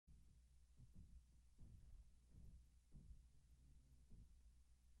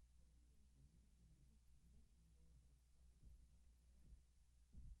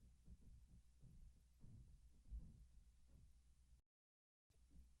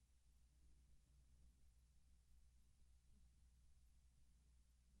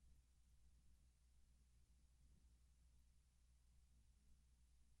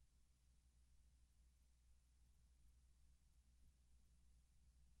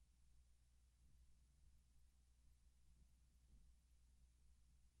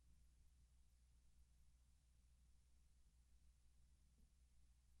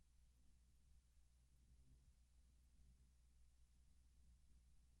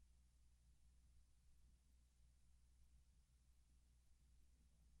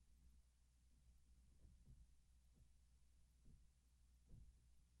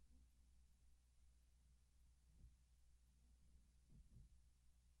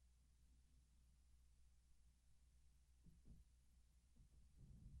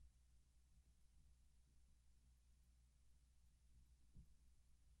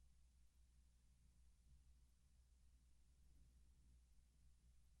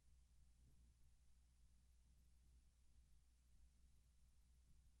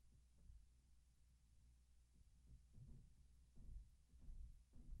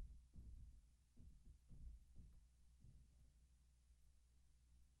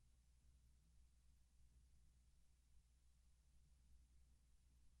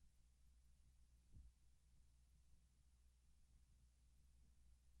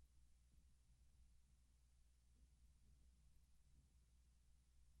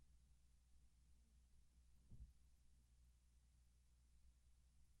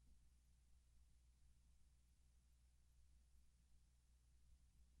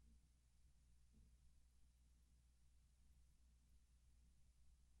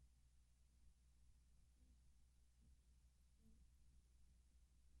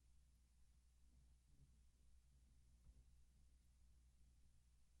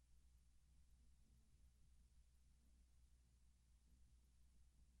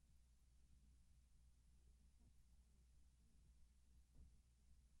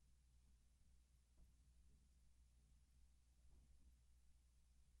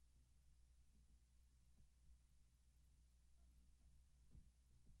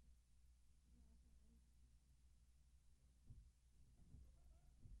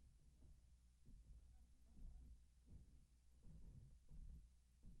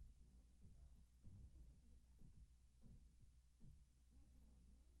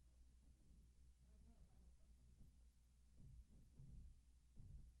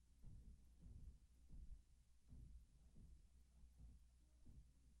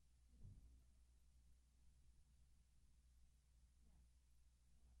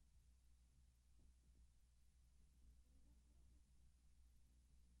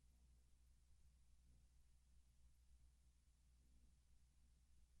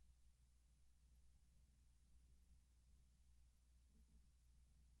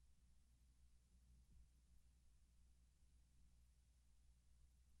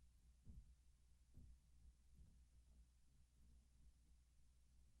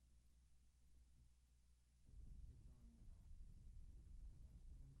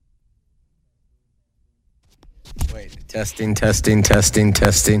Wait, testing, testing, testing,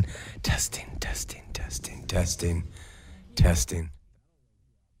 testing, testing, testing, testing, testing, testing.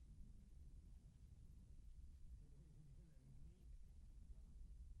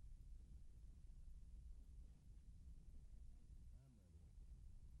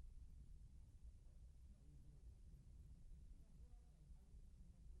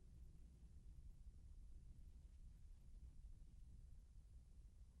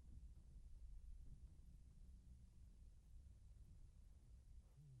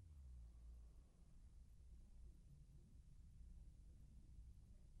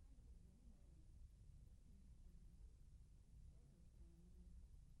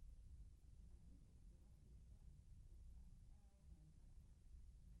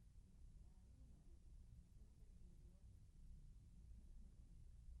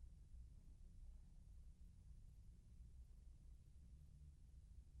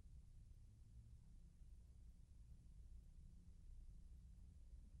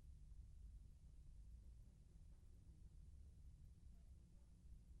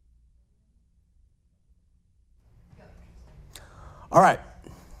 All right.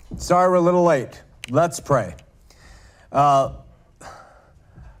 Sorry we're a little late. Let's pray. Lord,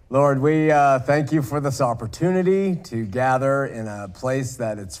 we thank you for this opportunity to gather in a place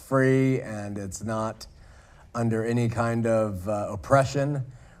that it's free and it's not under any kind of oppression.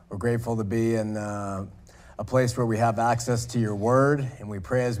 We're grateful to be in a place where we have access to your word, and we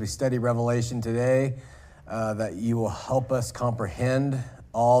pray as we study Revelation today that you will help us comprehend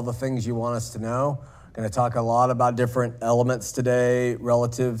all the things you want us to know. Going to talk a lot about different elements today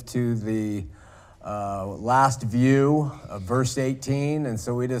relative to the last view of verse 18. And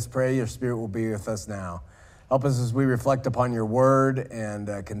so we just pray your spirit will be with us now. Help us as we reflect upon your word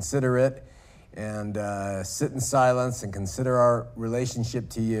and consider it and sit in silence and consider our relationship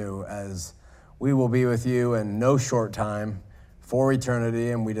to you, as we will be with you in no short time for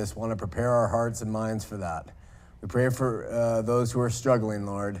eternity. And we just want to prepare our hearts and minds for that. We pray for those who are struggling,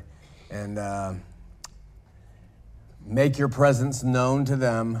 Lord, and make your presence known to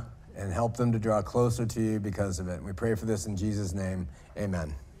them and help them to draw closer to you because of it. We pray for this in Jesus' name.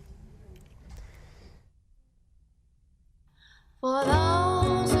 Amen. For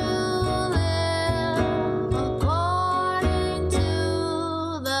those who live according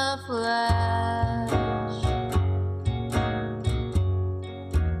to the flesh,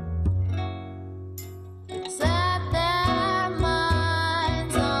 set their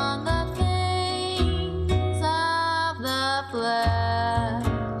minds on the things of the flesh.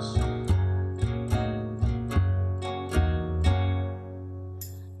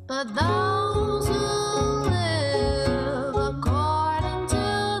 But those who live according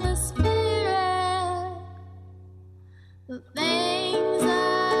to the Spirit, the things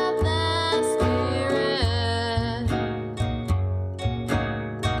of them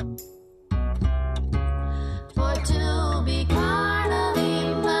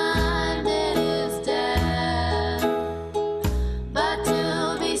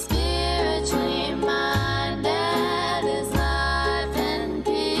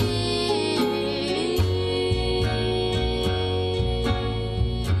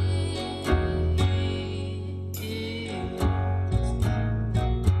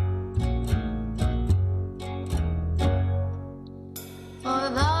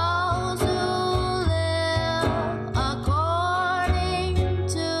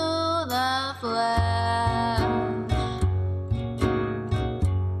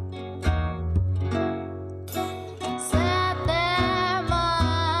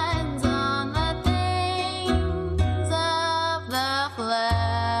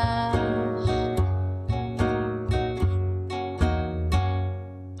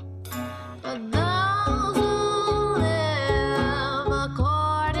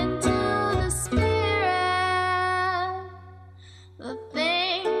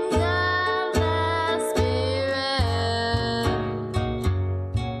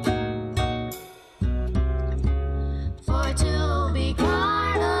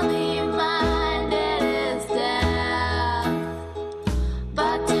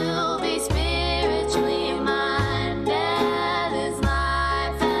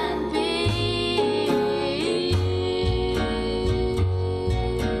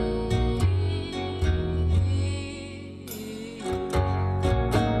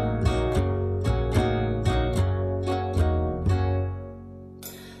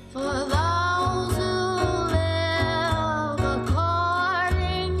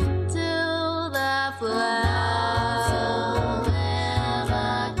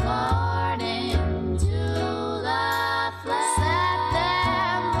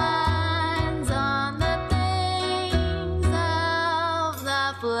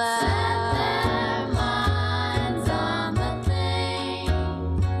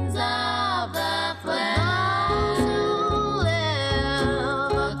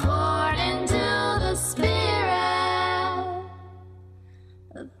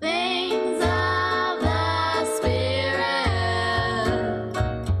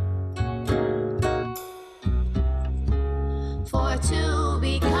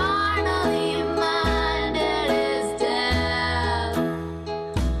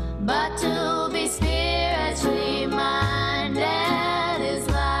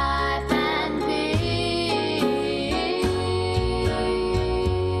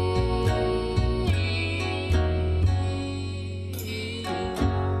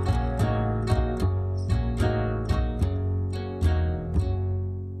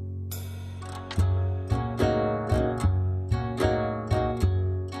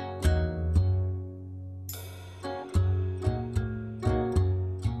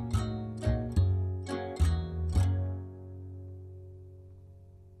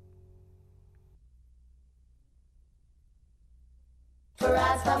For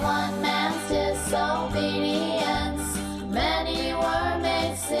as by one man's disobedience many were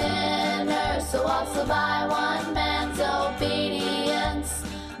made sinners, so also by one man's obedience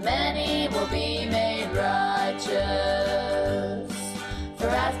many will be made righteous. For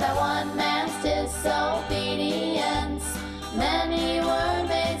as by one man's disobedience many were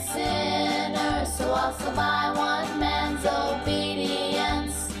made sinners, so also by one man's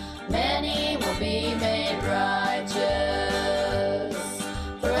obedience many will be made righteous.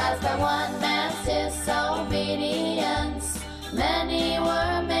 For as by one man's disobedience many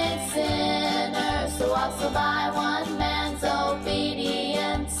were made sinners, so also by one man's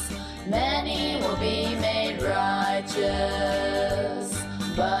obedience many will be made righteous.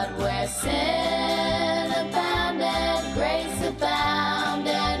 But where sin abounded, grace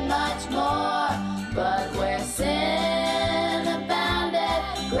abounded much more. But where sin abounded,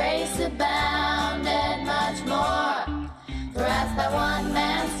 grace abounded much more. For as by one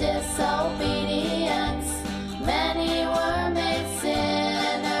man's disobedience many were made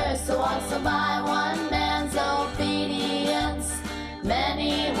sinners, so also by one man's obedience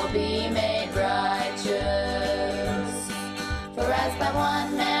many will be made righteous. For as by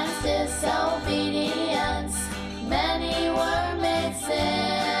one man's disobedience many were made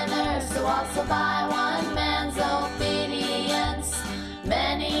sinners, so also by one man's obedience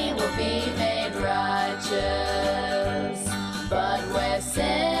many will be made righteous. But where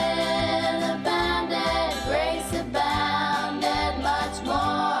sin abounded, grace abounded much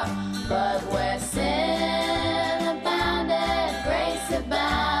more. But where sin abounded, grace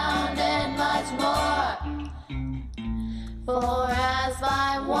abounded much more. For as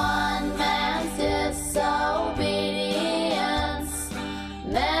by one man's disobedience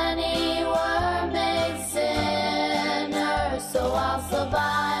many were made sinners, so also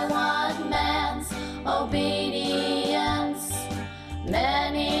by one man's obedience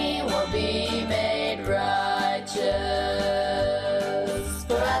many will be made righteous.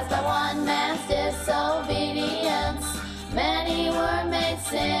 For as by one man's disobedience many were made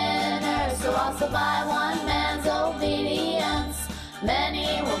sinners, so also by one man's obedience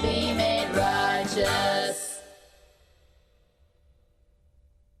many will be made righteous.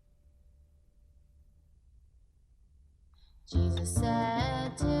 Jesus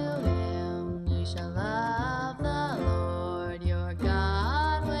said to him, you shall love the Lord your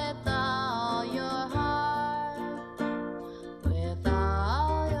God with all your heart, with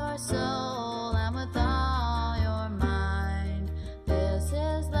all your soul, and with all your mind. This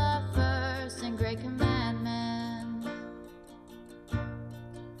is the first and great commandment.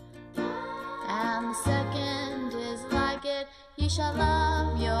 And the second is like it, you shall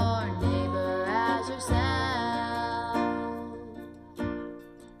love your neighbor as yourself.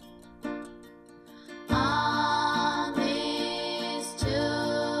 On these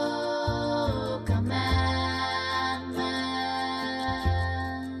two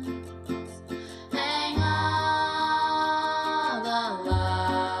commandments hang all the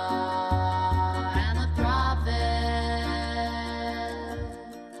law and the prophets.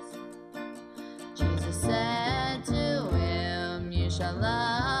 Jesus said to him, you shall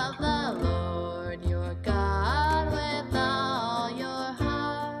love the Lord your God with all your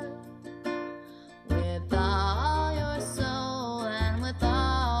heart, with all your soul, and with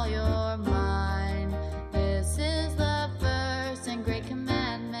all your mind. This is the first and great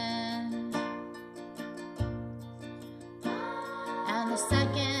commandment. And the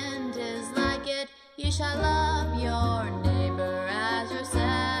second is like it, you shall love your neighbor as yourself.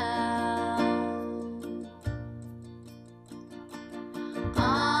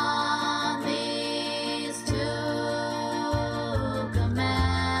 On these two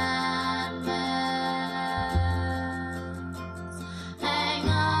commandments hang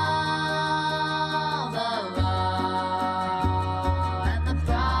all the law and the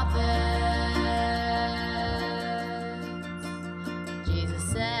prophets. Jesus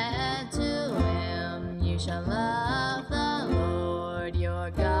said to him, you shall love the Lord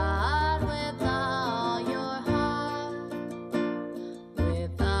your God with all your heart,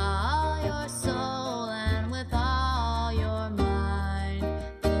 with all your soul, and with all your mind.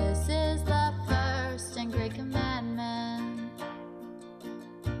 This is the first and great commandment.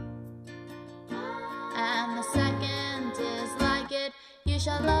 And the second is like it, you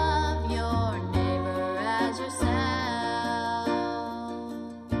shall love your neighbor as yourself.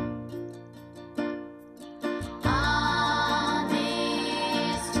 On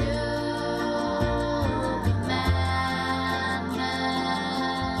these two commandments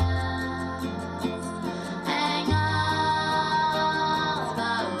hang all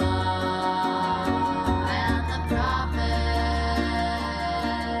the law and the prophets.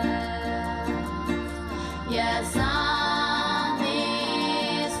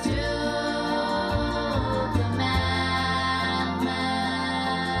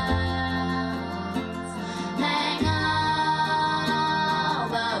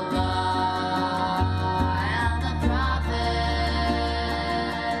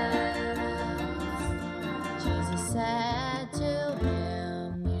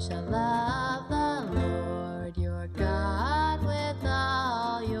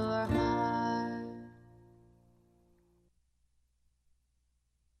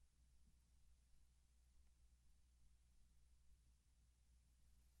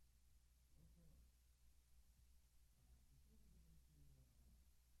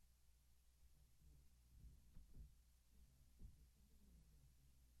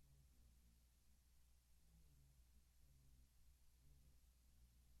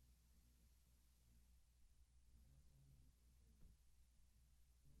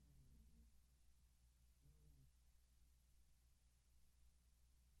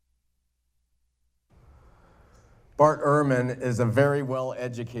 Bart Ehrman is a very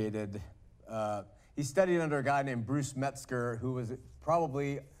well-educated, he studied under a guy named Bruce Metzger, who was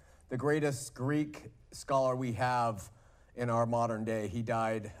probably the greatest Greek scholar we have in our modern day. He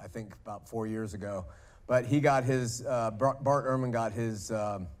died, I think, about 4 years ago. But he got his, Bart Ehrman got his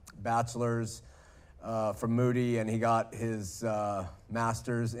bachelor's from Moody, and he got his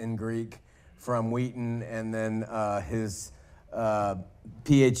master's in Greek from Wheaton, and then his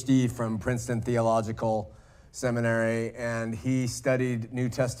PhD from Princeton Theological Seminary, and he studied New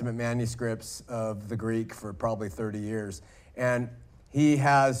Testament manuscripts of the Greek for probably 30 years. And he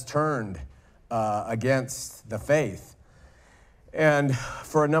has turned against the faith, and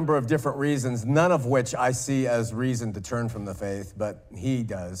for a number of different reasons, none of which I see as reason to turn from the faith, but he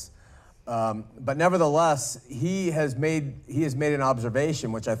does. But nevertheless, he has made an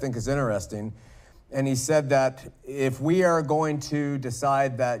observation, which I think is interesting, and he said that if we are going to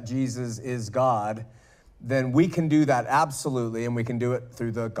decide that Jesus is God, then we can do that absolutely, and we can do it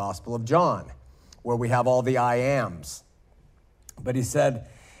through the Gospel of John, where we have all the I ams. But he said,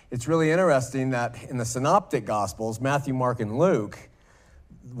 it's really interesting that in the Synoptic Gospels, Matthew, Mark, and Luke,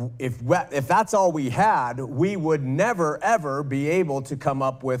 if that's all we had, we would never, ever be able to come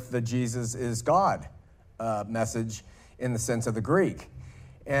up with the Jesus is God message in the sense of the Greek.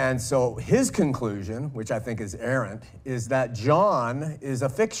 And so his conclusion, which I think is errant, is that John is a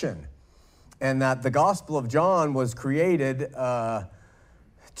fiction, and that the Gospel of John was created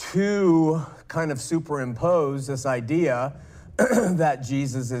to kind of superimpose this idea that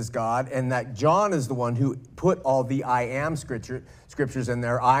Jesus is God, and that John is the one who put all the I am scriptures in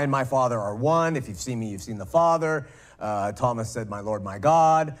there. I and my Father are one. If you've seen me, you've seen the Father. Thomas said, my Lord, my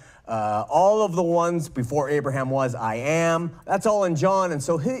God. All of the ones before Abraham was, I am. That's all in John. And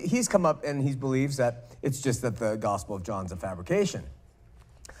so he's come up and he believes that it's just that the Gospel of John's a fabrication.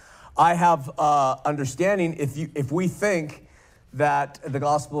 I have understanding, if we think that the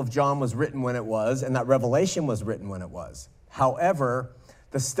Gospel of John was written when it was, and that Revelation was written when it was. However,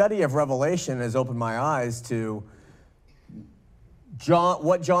 the study of Revelation has opened my eyes to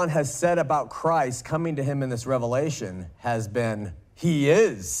what John has said about Christ coming to him in this revelation has been, he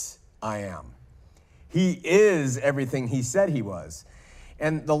is I am. He is everything he said he was.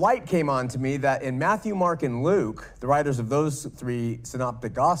 And the light came on to me that in Matthew, Mark, and Luke, the writers of those three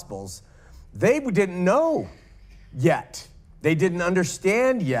synoptic gospels, they didn't know yet. They didn't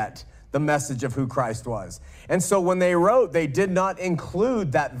understand yet the message of who Christ was. And so when they wrote, they did not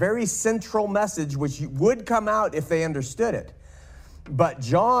include that very central message which would come out if they understood it. But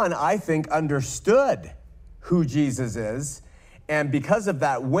John, I think, understood who Jesus is. And because of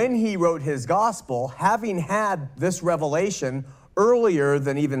that, when he wrote his gospel, having had this revelation earlier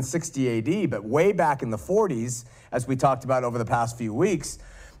than even 60 AD, but way back in the 40s, as we talked about over the past few weeks,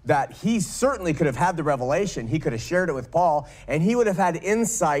 that he certainly could have had the revelation. He could have shared it with Paul, and he would have had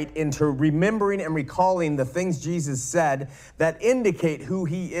insight into remembering and recalling the things Jesus said that indicate who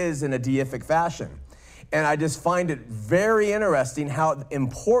he is in a deific fashion. And I just find it very interesting how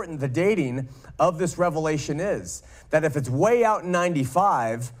important the dating of this revelation is. That if it's way out in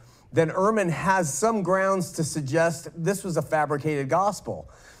 95, then Ehrman has some grounds to suggest this was a fabricated gospel.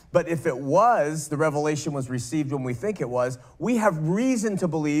 But if it was, the revelation was received when we think it was, we have reason to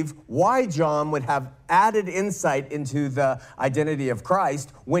believe why John would have added insight into the identity of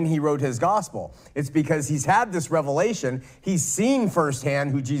Christ when he wrote his gospel. It's because he's had this revelation. He's seen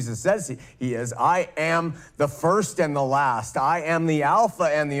firsthand who Jesus says he is. I am the first and the last. I am the Alpha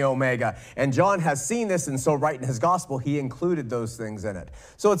and the Omega. And John has seen this, and so right in his gospel, he included those things in it.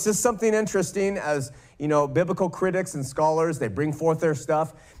 So it's just something interesting as, you know, biblical critics and scholars, they bring forth their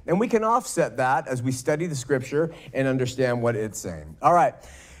stuff, and we can offset that as we study the scripture and understand what it's saying. All right.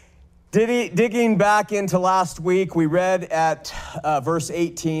 Digging back into last week, we read at verse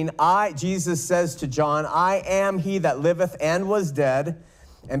 18, Jesus says to John, I am he that liveth and was dead,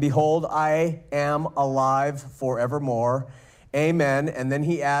 and behold, I am alive forevermore. Amen. And then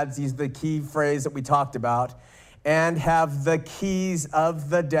he adds, he's the key phrase that we talked about, and have the keys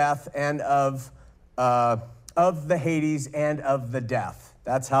of the death and of the Hades and of the death.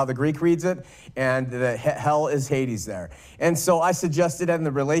 That's how the Greek reads it, and the hell is Hades there. And so I suggested in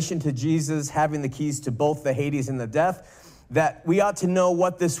the relation to Jesus having the keys to both the Hades and the death, that we ought to know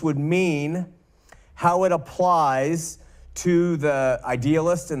what this would mean, how it applies to the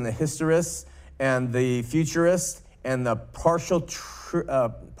idealist and the historist and the futurist and the partial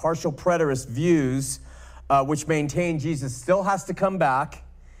preterist views, which maintain Jesus still has to come back.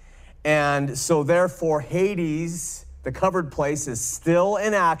 And so therefore Hades, the covered place, is still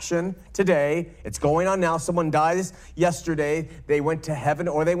in action today. It's going on now. Someone dies yesterday. They went to heaven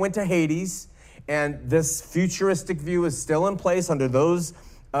or they went to Hades. And this futuristic view is still in place under those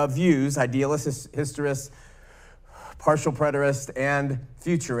views, idealist, historist, partial preterist, and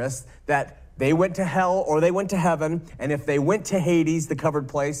futurist, that they went to hell or they went to heaven. And if they went to Hades, the covered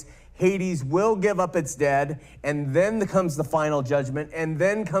place, Hades will give up its dead, and then comes the final judgment, and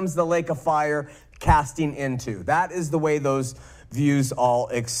then comes the lake of fire casting into. That is the way those views all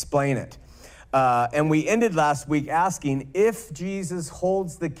explain it. And we ended last week asking, if Jesus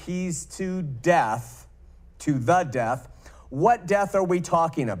holds the keys to death, to the death, what death are we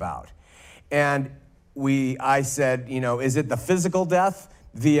talking about? And I said, is it the physical death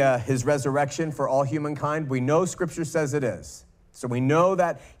via his resurrection for all humankind? We know Scripture says it is. So we know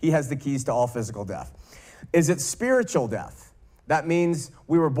that he has the keys to all physical death. Is it spiritual death? That means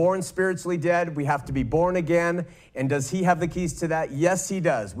we were born spiritually dead. We have to be born again. And does he have the keys to that? Yes, he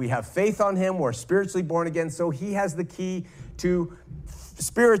does. We have faith on him. We're spiritually born again. So he has the key to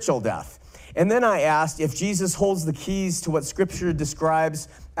spiritual death. And then I asked if Jesus holds the keys to what Scripture describes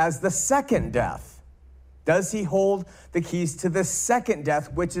as the second death. Does he hold the keys to the second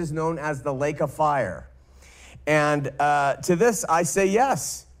death, which is known as the lake of fire? And to this, I say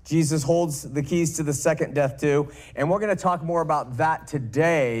yes. Jesus holds the keys to the second death too. And we're going to talk more about that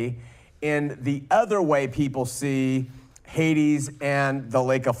today in the other way people see Hades and the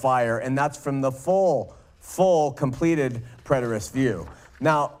lake of fire. And that's from the full completed preterist view.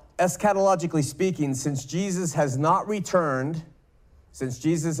 Now, eschatologically speaking, since Jesus has not returned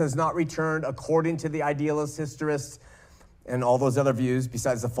according to the idealist, historist, and all those other views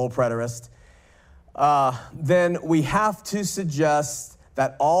besides the full preterist, then we have to suggest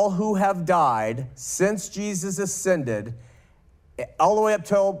that all who have died since Jesus ascended, all the way up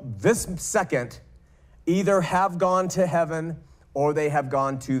till this second, either have gone to heaven or they have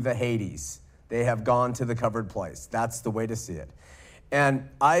gone to the Hades. They have gone to the covered place. That's the way to see it. And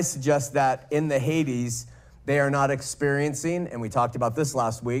I suggest that in the Hades, they are not experiencing, and we talked about this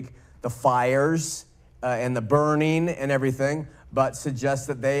last week, the fires and the burning and everything, but suggest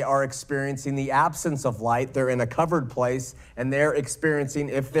that they are experiencing the absence of light. They're in a covered place, and they're experiencing,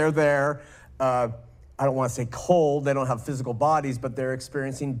 if they're there, I don't want to say cold, they don't have physical bodies, but they're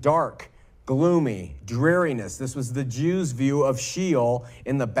experiencing dark, gloomy, dreariness. This was the Jews' view of Sheol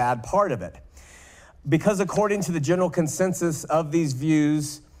in the bad part of it. Because according to the general consensus of these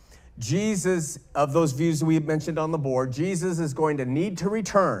views, of those views we mentioned on the board, Jesus is going to need to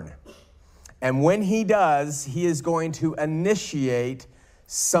return. And when he does, he is going to initiate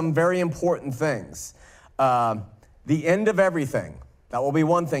some very important things. The end of everything. That will be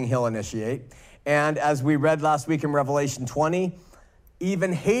one thing he'll initiate. And as we read last week in Revelation 20,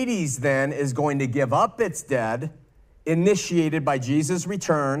 even Hades then is going to give up its dead, initiated by Jesus'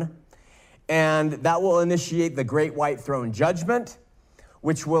 return. And that will initiate the great white throne judgment,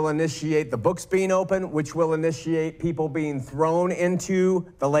 which will initiate the books being open, which will initiate people being thrown into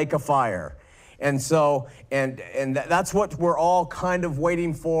the lake of fire. And so, and that's what we're all kind of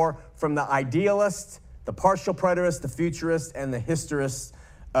waiting for from the idealist, the partial preterist, the futurist, and the historist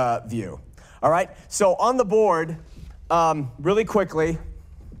view. All right, so on the board, really quickly,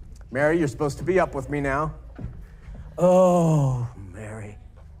 Mary, you're supposed to be up with me now. Oh, Mary.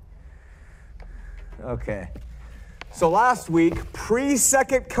 Okay. So last week,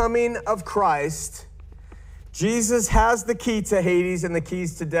 pre-second coming of Christ, Jesus has the key to Hades and the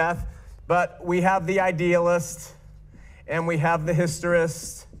keys to death, but we have the idealist, and we have the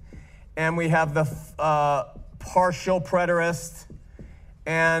historist, and we have the partial preterist,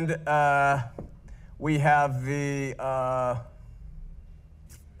 and we have the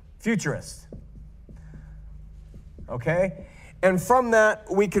futurist. Okay? And from that,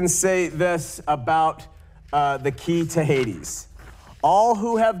 we can say this about the key to Hades. All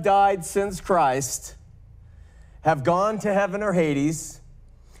who have died since Christ have gone to heaven or Hades.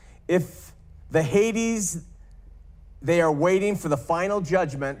 If the Hades, they are waiting for the final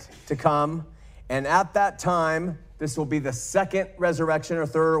judgment to come, and at that time, this will be the second resurrection or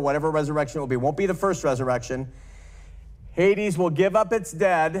third or whatever resurrection it will be. It won't be the first resurrection. Hades will give up its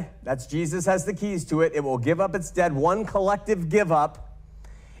dead. That's Jesus has the keys to it. It will give up its dead, one collective give up,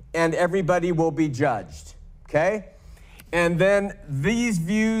 and everybody will be judged. Okay? And then these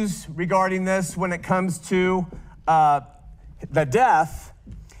views regarding this when it comes to the death,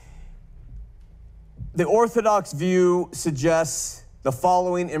 the Orthodox view suggests the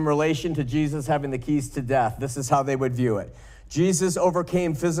following in relation to Jesus having the keys to death. This is how they would view it. Jesus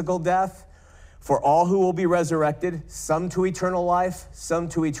overcame physical death for all who will be resurrected, some to eternal life, some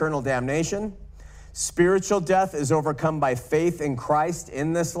to eternal damnation. Spiritual death is overcome by faith in Christ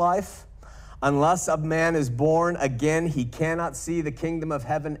in this life. Unless a man is born again, he cannot see the kingdom of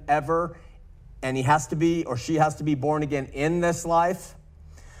heaven ever and he has to be, or she has to be born again in this life.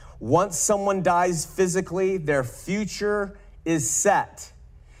 Once someone dies physically, their future is set.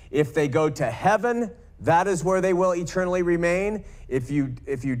 If they go to heaven, that is where they will eternally remain. If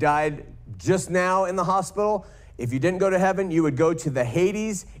you died just now in the hospital, if you didn't go to heaven, you would go to the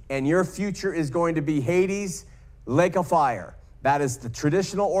Hades, and your future is going to be Hades, lake of fire. That is the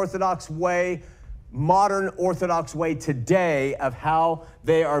traditional Orthodox way, modern Orthodox way today of how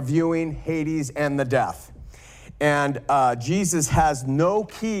they are viewing Hades and the death. And Jesus has no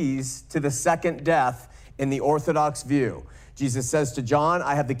keys to the second death in the Orthodox view. Jesus says to John,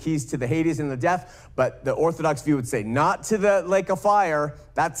 I have the keys to the Hades and the death, but the Orthodox view would say, not to the lake of fire.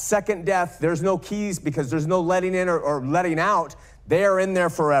 That's second death. There's no keys because there's no letting in or letting out. They are in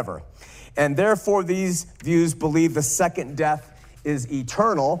there forever. And therefore, these views believe the second death is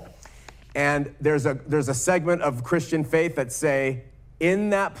eternal. And there's a segment of Christian faith that say,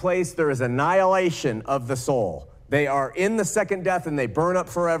 in that place, there is annihilation of the soul. They are in the second death and they burn up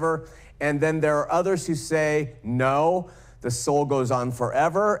forever. And then there are others who say, no, the soul goes on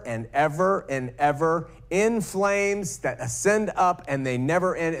forever and ever in flames that ascend up and they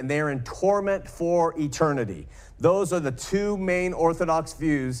never end, and they are in torment for eternity. Those are the two main Orthodox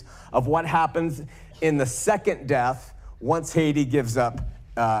views of what happens in the second death once Hades gives up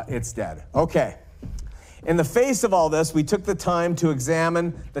its dead. Okay. In the face of all this, we took the time to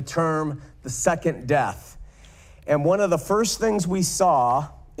examine the term the second death. And one of the first things we saw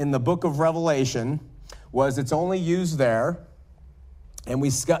in the book of Revelation was it's only used there. And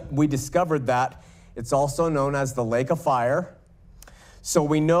we discovered that it's also known as the lake of fire. So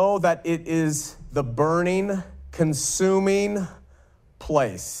we know that it is the burning, consuming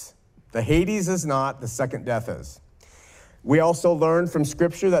place. The Hades is not, the second death is. We also learned from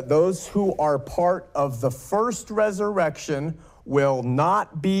Scripture that those who are part of the first resurrection will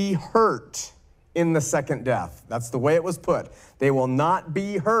not be hurt in the second death. That's the way it was put. They will not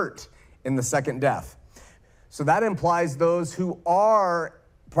be hurt in the second death. So that implies those who are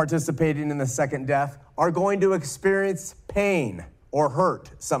participating in the second death are going to experience pain or hurt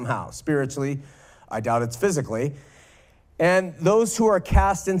somehow, spiritually. I doubt it's physically. And those who are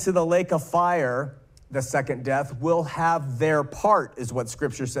cast into the lake of fire, the second death, will have their part, is what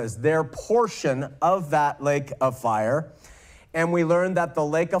Scripture says, their portion of that lake of fire. And we learned that the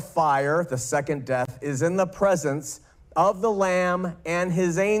lake of fire, the second death, is in the presence of the Lamb and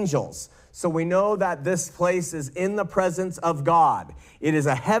his angels. So we know that this place is in the presence of God. It is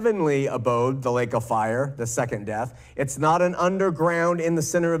a heavenly abode, the lake of fire, the second death. It's not an underground in the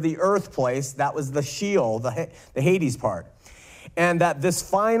center of the earth place. That was the Sheol, the Hades part. And that this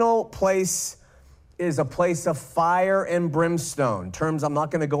final place is a place of fire and brimstone. Terms I'm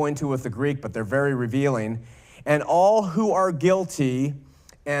not going to go into with the Greek, but they're very revealing. And all who are guilty,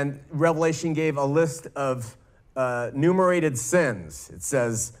 and Revelation gave a list of enumerated sins. It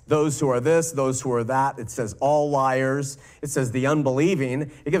says those who are this, those who are that. It says all liars. It says the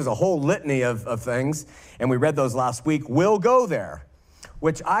unbelieving. It gives a whole litany of things, and we read those last week, will go there,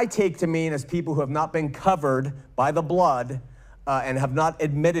 which I take to mean as people who have not been covered by the blood and have not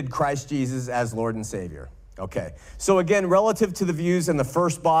admitted Christ Jesus as Lord and Savior. Okay, so again, relative to the views in the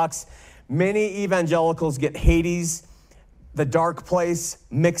first box, many evangelicals get Hades, the dark place,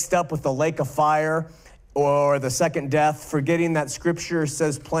 mixed up with the lake of fire, or the second death, forgetting that Scripture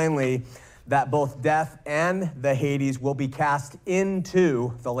says plainly that both death and the Hades will be cast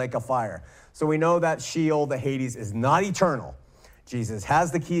into the lake of fire. So we know that Sheol, the Hades, is not eternal. Jesus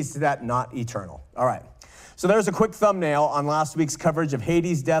has the keys to that, not eternal. All right. So there's a quick thumbnail on last week's coverage of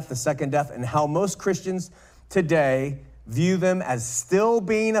Hades' death, the second death, and how most Christians today view them as still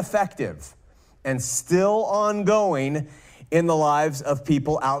being effective and still ongoing in the lives of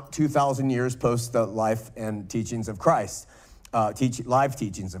people out 2,000 years post the life and teachings of Christ, live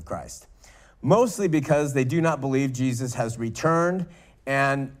teachings of Christ. Mostly because they do not believe Jesus has returned,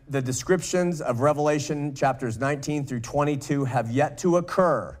 and the descriptions of Revelation chapters 19 through 22 have yet to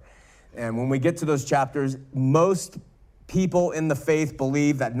occur. And when we get to those chapters, most people in the faith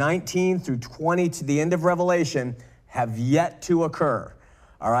believe that 19 through 20 to the end of Revelation have yet to occur.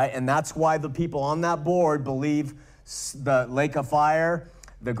 All right, and that's why the people on that board believe the lake of fire,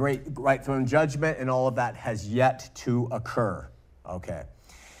 the great white throne judgment, and all of that has yet to occur. Okay.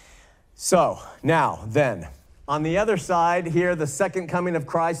 So now then, on the other side here, the second coming of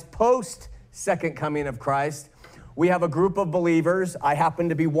Christ, post second coming of Christ, we have a group of believers, I happen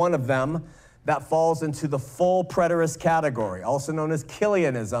to be one of them, that falls into the full preterist category, also known as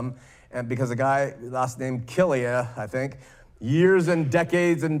Kilianism, and because a guy, last name Kilia, I think, years and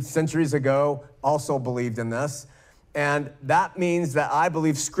decades and centuries ago, also believed in this. And that means that I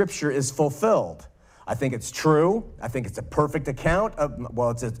believe Scripture is fulfilled. I think it's true. I think it's a perfect account of,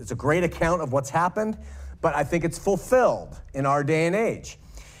 well, it's a great account of what's happened, but I think it's fulfilled in our day and age.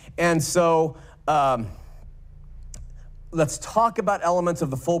 And so let's talk about elements of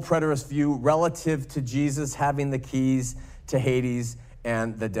the full preterist view relative to Jesus having the keys to Hades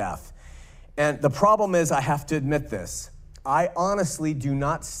and the death. And the problem is, I have to admit this, I honestly do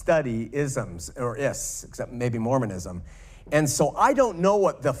not study isms or ists, except maybe Mormonism. And so I don't know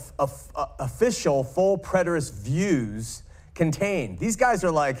what the official full preterist views contain. These guys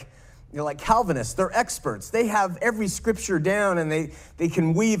are like Calvinists. They're experts. They have every scripture down, and they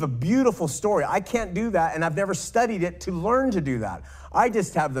can weave a beautiful story. I can't do that, and I've never studied it to learn to do that. I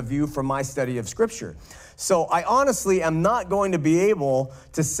just have the view from my study of Scripture. So I honestly am not going to be able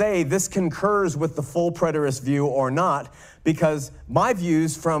to say this concurs with the full preterist view or not, because my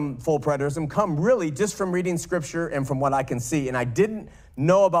views from full preterism come really just from reading Scripture and from what I can see. And I didn't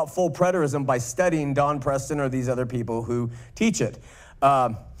know about full preterism by studying Don Preston or these other people who teach it.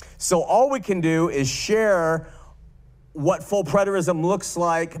 So all we can do is share what full preterism looks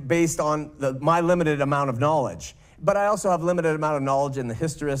like based on my limited amount of knowledge. But I also have limited amount of knowledge in the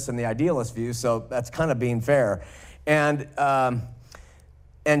historist and the idealist view, so that's kind of being fair. And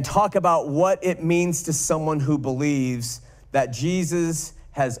talk about what it means to someone who believes that Jesus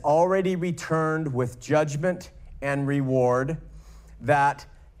has already returned with judgment and reward, that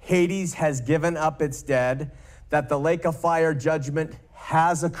Hades has given up its dead, that the lake of fire judgment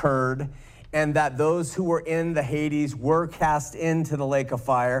has occurred, and that those who were in the Hades were cast into the lake of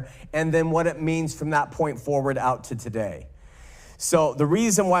fire, and then what it means from that point forward out to today. So the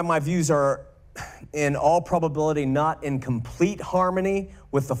reason why my views are in all probability not in complete harmony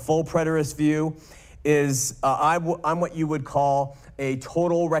with the full preterist view is I'm what you would call a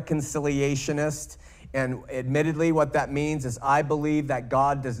total reconciliationist. And admittedly, what that means is I believe that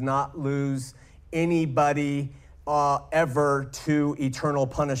God does not lose anybody ever to eternal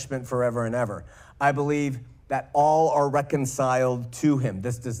punishment forever and ever. I believe that all are reconciled to him.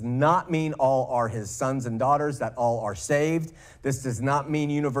 This does not mean all are his sons and daughters, that all are saved. This does not mean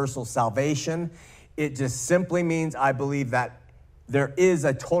universal salvation. It just simply means I believe that there is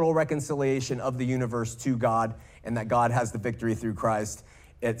a total reconciliation of the universe to God, and that God has the victory through Christ,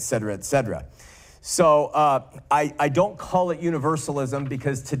 et cetera, et cetera. So I don't call it universalism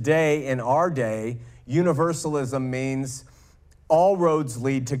because today, in our day, universalism means all roads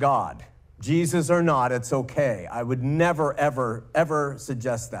lead to God. Jesus or not, it's okay. I would never, ever, ever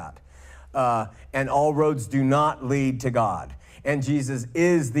suggest that. And all roads do not lead to God. And Jesus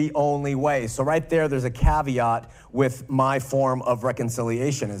is the only way. So right there's a caveat with my form of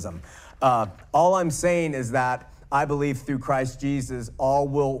reconciliationism. All I'm saying is that I believe through Christ Jesus, all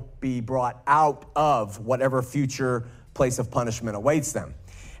will be brought out of whatever future place of punishment awaits them.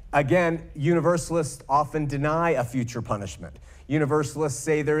 Again, universalists often deny a future punishment. Universalists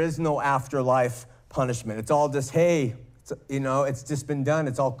say there is no afterlife punishment. It's all just, hey, it's just been done.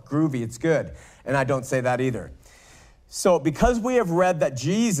 It's all groovy. It's good. And I don't say that either. So because we have read that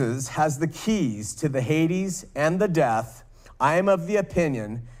Jesus has the keys to the Hades and the death, I am of the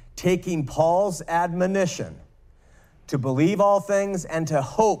opinion, taking Paul's admonition to believe all things and to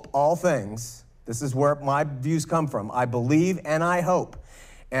hope all things. This is where my views come from. I believe and I hope.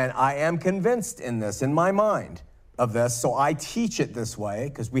 And I am convinced in this, in my mind of this, so I teach it this way,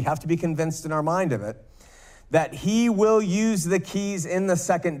 because we have to be convinced in our mind of it, that he will use the keys in the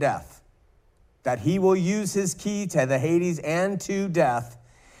second death, that he will use his key to the Hades and to death,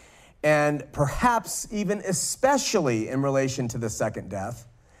 and perhaps even especially in relation to the second death,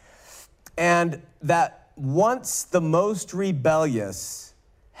 and that once the most rebellious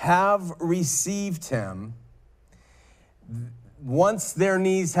have received him, once their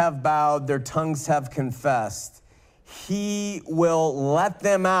knees have bowed, their tongues have confessed, he will let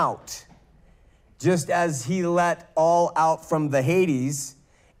them out, just as he let all out from the Hades,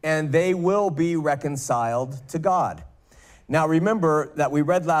 and they will be reconciled to God. Now remember that we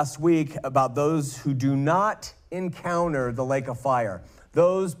read last week about those who do not encounter the lake of fire.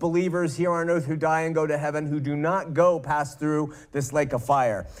 Those believers here on earth who die and go to heaven, who do not pass through this lake of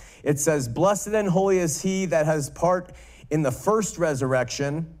fire. It says, blessed and holy is he that has part in the first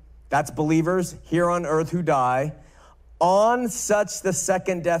resurrection. That's believers here on earth who die. On such the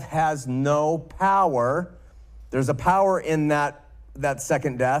second death has no power. There's a power in that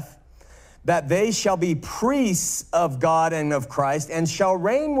second death. That they shall be priests of God and of Christ, and shall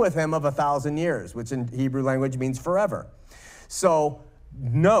reign with him of 1,000 years, which in Hebrew language means forever. So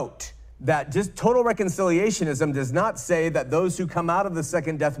note that just total reconciliationism does not say that those who come out of the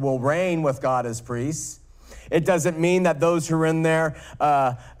second death will reign with God as priests. It doesn't mean that those who are in there,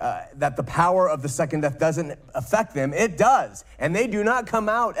 that the power of the second death doesn't affect them. It does. And they do not come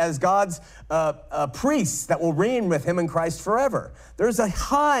out as God's priests that will reign with him in Christ forever. There's a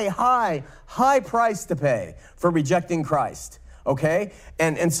high price to pay for rejecting Christ, okay?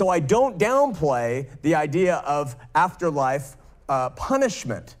 And so I don't downplay the idea of afterlife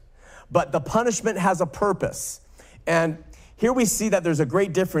punishment, but the punishment has a purpose. And here we see that there's a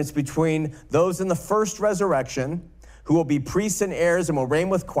great difference between those in the first resurrection who will be priests and heirs and will reign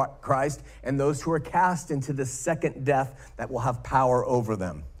with Christ, and those who are cast into the second death that will have power over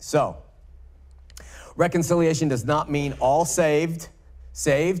them. So, reconciliation does not mean all saved.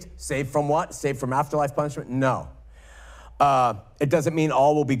 Saved from what? Saved from afterlife punishment? No. It doesn't mean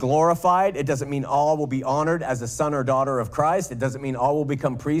all will be glorified. It doesn't mean all will be honored as a son or daughter of Christ. It doesn't mean all will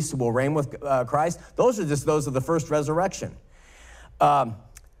become priests who will reign with Christ. Those are just those of the first resurrection.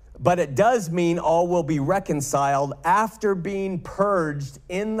 But it does mean all will be reconciled after being purged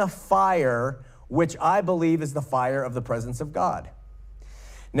in the fire, which I believe is the fire of the presence of God.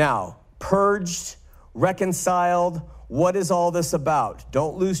 Now, purged, reconciled, what is all this about?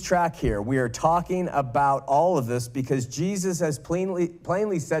 Don't lose track here. We are talking about all of this because Jesus has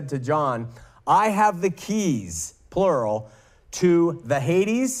plainly said to John, I have the keys, plural, to the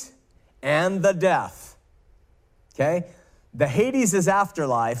Hades and the death. Okay? The Hades is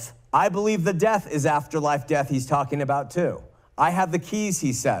afterlife. I believe the death is afterlife death he's talking about too. I have the keys,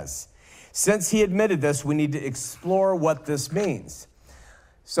 he says. Since he admitted this, we need to explore what this means.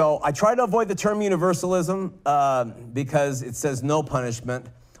 So I try to avoid the term universalism because it says no punishment.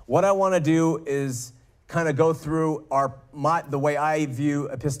 What I want to do is kind of go through the way I view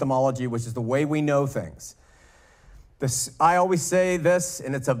epistemology, which is the way we know things. I always say this,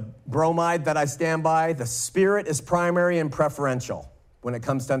 and it's a bromide that I stand by. The Spirit is primary and preferential when it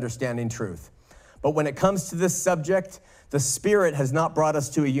comes to understanding truth. But when it comes to this subject, the Spirit has not brought us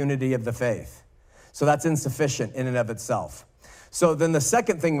to a unity of the faith. So that's insufficient in and of itself. So then the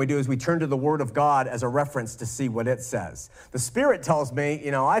second thing we do is we turn to the Word of God as a reference to see what it says. The Spirit tells me,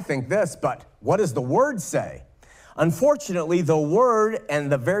 I think this, but what does the Word say? Unfortunately, the Word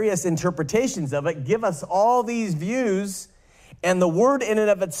and the various interpretations of it give us all these views, and the Word in and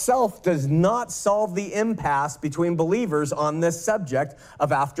of itself does not solve the impasse between believers on this subject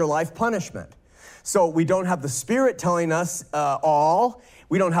of afterlife punishment. So we don't have the Spirit telling us all.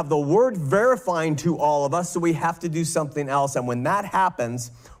 We don't have the Word verifying to all of us, so we have to do something else. And when that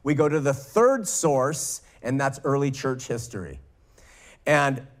happens, we go to the third source, and that's early church history.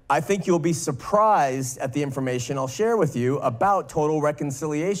 And I think you'll be surprised at the information I'll share with you about total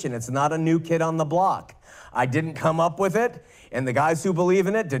reconciliation. It's not a new kid on the block. I didn't come up with it, and the guys who believe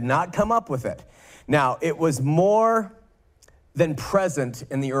in it did not come up with it. Now, it was more than present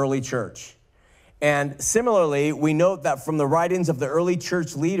in the early church. And similarly, we note that from the writings of the early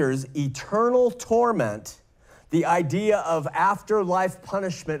church leaders, eternal torment, the idea of afterlife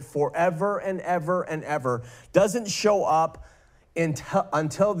punishment forever and ever and ever, doesn't show up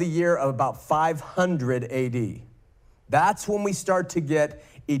until the year of about 500 AD. That's when we start to get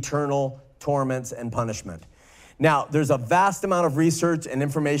eternal torments and punishment. Now, there's a vast amount of research and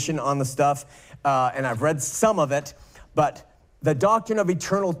information on the stuff, and I've read some of it, but the doctrine of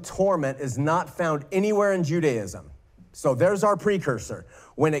eternal torment is not found anywhere in Judaism. So there's our precursor.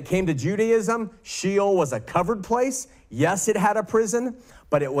 When it came to Judaism, Sheol was a covered place. Yes, it had a prison,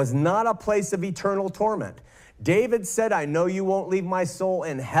 but it was not a place of eternal torment. David said, I know you won't leave my soul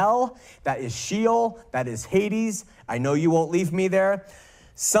in hell. That is Sheol. That is Hades. I know you won't leave me there.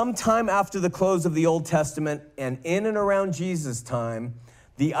 Sometime after the close of the Old Testament and in and around Jesus' time,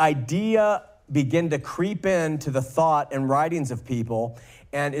 the idea began to creep into the thought and writings of people,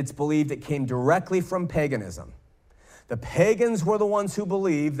 and it's believed it came directly from paganism. The pagans were the ones who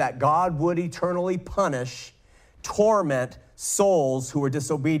believed that God would eternally punish, torment souls who were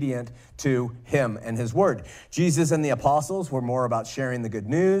disobedient to him and his word. Jesus and the apostles were more about sharing the good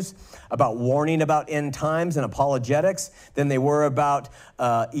news, about warning about end times and apologetics than they were about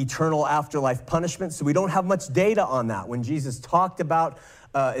eternal afterlife punishment. So we don't have much data on that. When Jesus talked about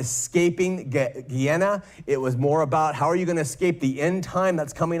escaping Gehenna, it was more about how are you going to escape the end time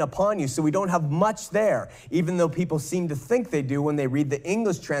that's coming upon you. So we don't have much there, even though people seem to think they do when they read the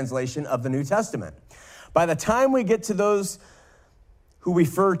English translation of the New Testament. By the time we get to those who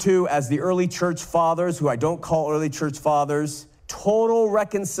refer to as the early church fathers, who I don't call early church fathers, total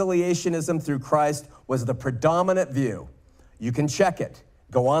reconciliationism through Christ was the predominant view. You can check it.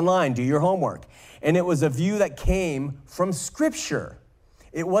 Go online, do your homework. And it was a view that came from Scripture.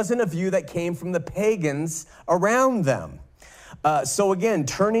 It wasn't a view that came from the pagans around them. So again,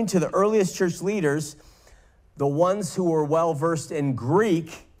 turning to the earliest church leaders, the ones who were well-versed in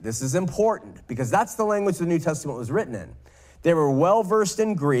Greek, this is important because that's the language the New Testament was written in. They were well-versed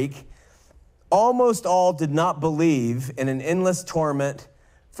in Greek. Almost all did not believe in an endless torment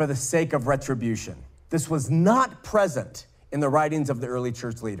for the sake of retribution. This was not present in the writings of the early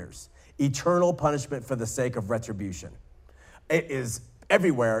church leaders. Eternal punishment for the sake of retribution. It is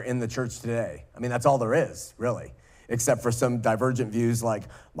everywhere in the church today. I mean, that's all there is, really, except for some divergent views like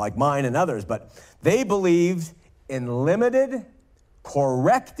mine and others. But they believed in limited,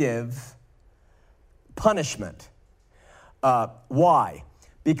 corrective punishment. Why?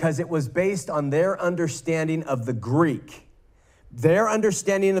 Because it was based on their understanding of the Greek. Their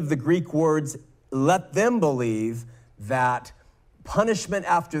understanding of the Greek words let them believe that punishment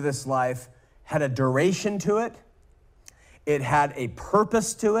after this life had a duration to it, it had a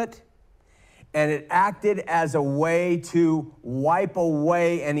purpose to it, and it acted as a way to wipe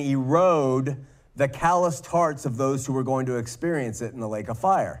away and erode the calloused hearts of those who were going to experience it in the lake of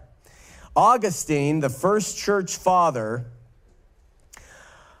fire. Augustine, the first church father,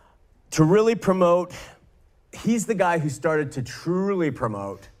 to really promote, he's the guy who started to truly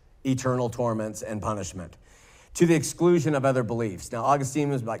promote eternal torments and punishment to the exclusion of other beliefs. Now, Augustine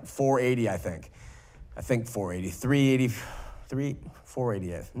was like 480, I think 480, 383,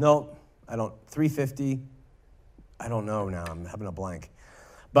 480. No, 350. I don't know now, I'm having a blank.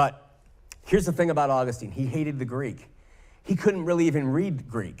 But here's the thing about Augustine. He hated the Greek. He couldn't really even read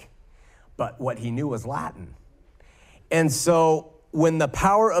Greek, but what he knew was Latin. And so when the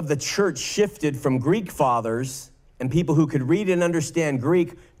power of the church shifted from Greek fathers and people who could read and understand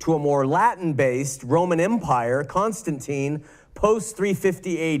Greek to a more Latin-based Roman Empire, Constantine,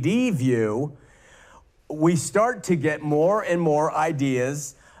 post-350 AD view, we start to get more and more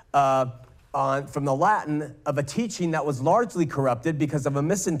ideas from the Latin of a teaching that was largely corrupted because of a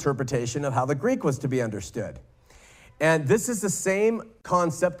misinterpretation of how the Greek was to be understood. And this is the same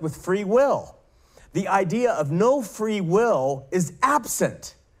concept with free will. The idea of no free will is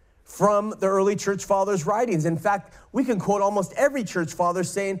absent from the early church fathers' writings. In fact, we can quote almost every church father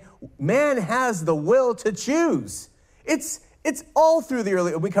saying, man has the will to choose. It's all through the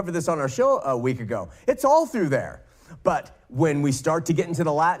early, we covered this on our show a week ago. It's all through there. But when we start to get into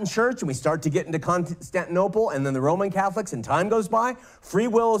the Latin church and we start to get into Constantinople and then the Roman Catholics and time goes by, free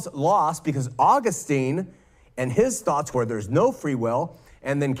will is lost because Augustine and his thoughts where there's no free will,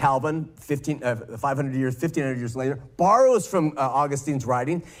 and then Calvin, 1500 years later, borrows from Augustine's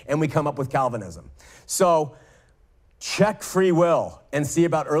writing, and we come up with Calvinism. So check free will and see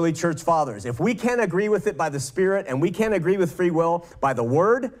about early church fathers. If we can't agree with it by the Spirit and we can't agree with free will by the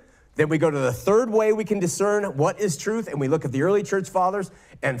Word, then we go to the third way we can discern what is truth, and we look at the early church fathers,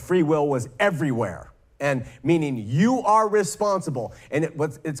 and free will was everywhere. And meaning you are responsible. And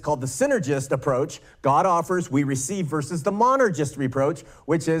it's called the synergist approach. God offers, we receive, versus the monergist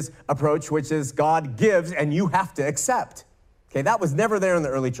approach, which is God gives and you have to accept. Okay, that was never there in the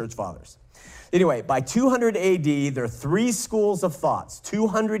early church fathers. Anyway, by 200 AD, there are three schools of thoughts,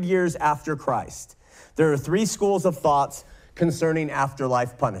 200 years after Christ. There are three schools of thoughts concerning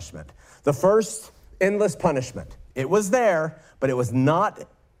afterlife punishment. The first, endless punishment. It was there, but it was not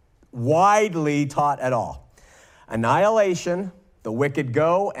widely taught at all. Annihilation, the wicked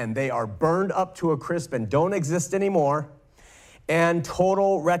go and they are burned up to a crisp and don't exist anymore, and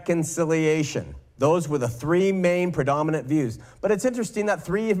total reconciliation. Those were the three main predominant views. But it's interesting that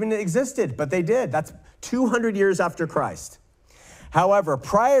three even existed, but they did. That's 200 years after Christ. However,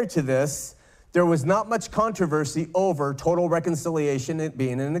 prior to this, there was not much controversy over total reconciliation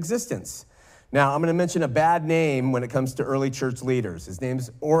being in existence. Now, I'm going to mention a bad name when it comes to early church leaders. His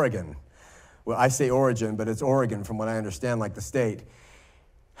name's Origen. Well, I say Origen, but it's Oregon from what I understand, like the state.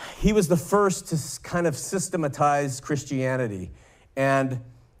 He was the first to kind of systematize Christianity. And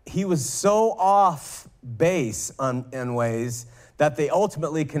he was so off base in ways that they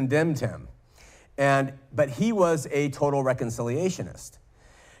ultimately condemned him. But he was a total reconciliationist.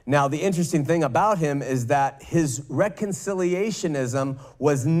 Now, the interesting thing about him is that his reconciliationism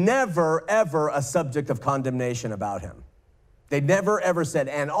was never, ever a subject of condemnation about him. They never, ever said,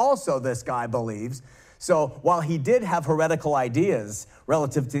 and also this guy believes. So while he did have heretical ideas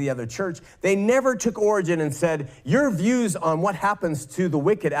relative to the other church, they never took Origen and said, your views on what happens to the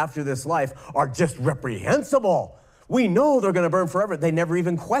wicked after this life are just reprehensible. We know they're going to burn forever. They never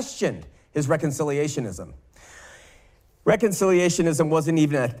even questioned his reconciliationism. Reconciliationism wasn't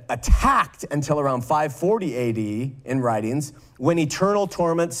even attacked until around 540 AD in writings, when eternal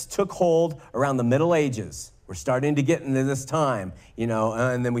torments took hold around the Middle Ages. We're starting to get into this time,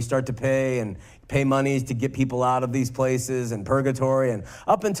 and then we start to pay monies to get people out of these places and purgatory. And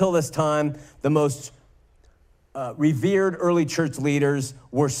up until this time, the most revered early church leaders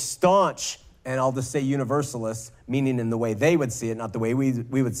were staunch, and I'll just say universalists, meaning in the way they would see it, not the way we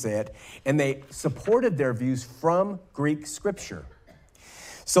would say it, and they supported their views from Greek scripture.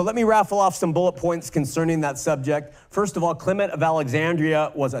 So let me raffle off some bullet points concerning that subject. First of all, Clement of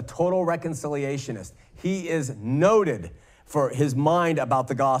Alexandria was a total reconciliationist. He is noted for his mind about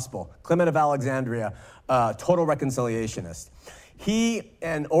the gospel. Clement of Alexandria, total reconciliationist. He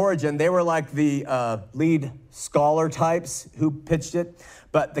and Origen, they were like the lead scholar types who pitched it.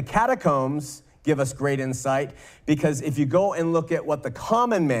 But the catacombs give us great insight, because if you go and look at what the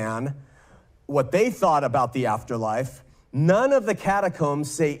common man, what they thought about the afterlife, none of the catacombs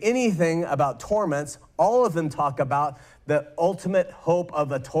say anything about torments. All of them talk about the ultimate hope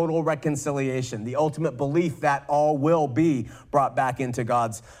of a total reconciliation, the ultimate belief that all will be brought back into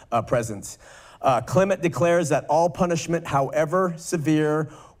God's presence. Clement declares that all punishment, however severe,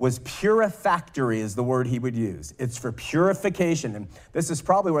 was purifactory, is the word he would use. It's for purification. And this is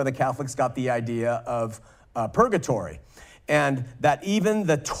probably where the Catholics got the idea of purgatory. And that even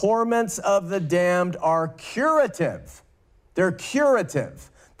the torments of the damned are curative. They're curative.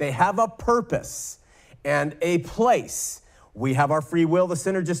 They have a purpose and a place. We have our free will, the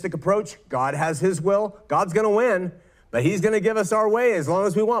synergistic approach. God has his will. God's going to win, but he's going to give us our way as long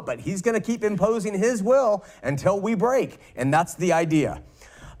as we want. But he's going to keep imposing his will until we break. And that's the idea.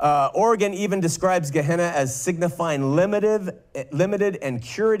 Origen even describes Gehenna as signifying limited and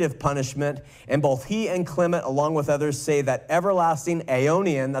curative punishment. And both he and Clement, along with others, say that everlasting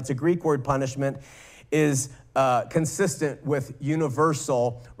aeonian, that's a Greek word, punishment, is consistent with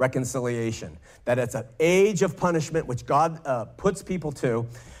universal reconciliation. That it's an age of punishment which God puts people to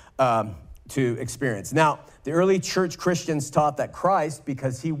experience. Now, the early church Christians taught that Christ,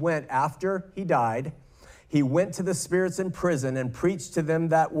 because he went after he died, he went to the spirits in prison and preached to them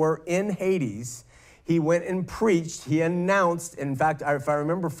that were in Hades. He went and preached, he announced. In fact, if I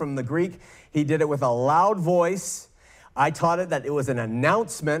remember from the Greek, he did it with a loud voice. I taught it that it was an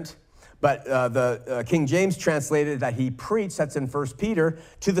announcement. But the King James translated that he preached, that's in 1 Peter,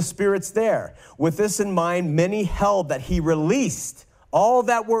 to the spirits there. With this in mind, many held that he released all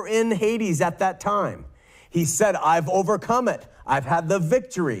that were in Hades at that time. He said, I've overcome it. I've had the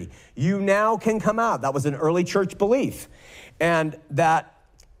victory. You now can come out. That was an early church belief. And that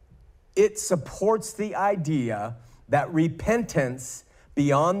it supports the idea that repentance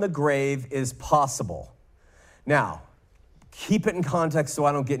beyond the grave is possible. Now, keep it in context so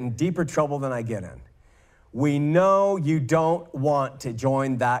I don't get in deeper trouble than I get in. We know you don't want to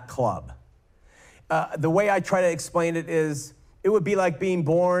join that club. The way I try to explain it is, it would be like being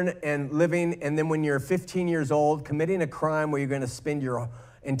born and living, and then when you're 15 years old, committing a crime where you're going to spend your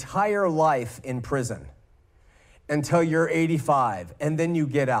entire life in prison until you're 85, and then you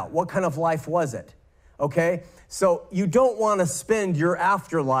get out. What kind of life was it? Okay? So you don't want to spend your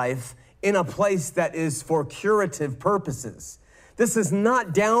afterlife in a place that is for curative purposes. This is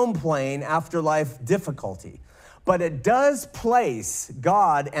not downplaying afterlife difficulty, but it does place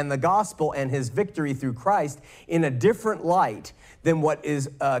God and the gospel and his victory through Christ in a different light than what is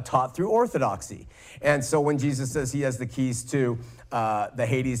taught through orthodoxy. And so when Jesus says he has the keys to the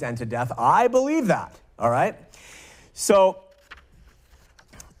Hades and to death, I believe that, all right? So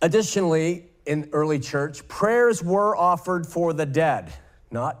additionally, in early church, prayers were offered for the dead.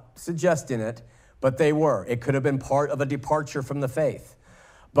 Not suggesting it, but they were. It could have been part of a departure from the faith.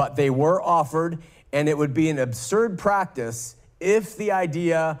 But they were offered, and it would be an absurd practice if the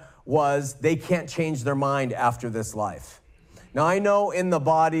idea was they can't change their mind after this life. Now, I know in the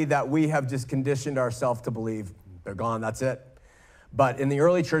body that we have just conditioned ourselves to believe they're gone, that's it. But in the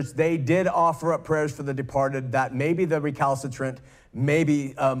early church, they did offer up prayers for the departed, that maybe the recalcitrant,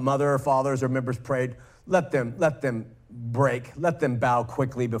 maybe mother or fathers or members prayed, let them break, let them bow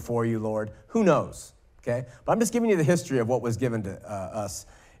quickly before you, Lord. Who knows, okay? But I'm just giving you the history of what was given to us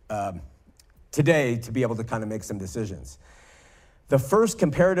today to be able to kind of make some decisions. The first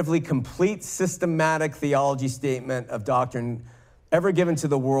comparatively complete systematic theology statement of doctrine ever given to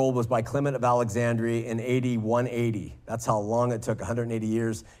the world was by Clement of Alexandria in AD 180. That's how long it took, 180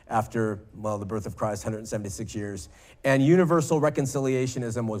 years after, the birth of Christ, 176 years. And universal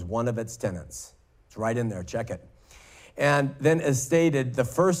reconciliationism was one of its tenets. It's right in there, check it. And then, as stated, the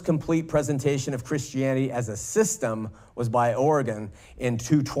first complete presentation of Christianity as a system was by Origen in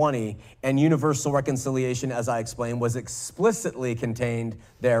 220, and universal reconciliation, as I explained, was explicitly contained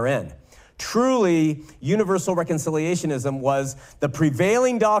therein. Truly, universal reconciliationism was the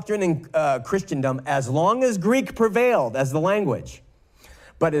prevailing doctrine in Christendom as long as Greek prevailed as the language.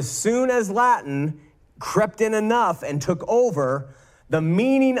 But as soon as Latin crept in enough and took over, the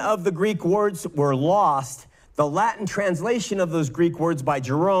meaning of the Greek words were lost. The Latin translation of those Greek words by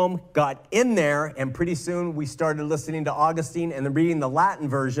Jerome got in there, and pretty soon we started listening to Augustine and then reading the Latin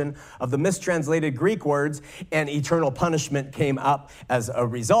version of the mistranslated Greek words, and eternal punishment came up as a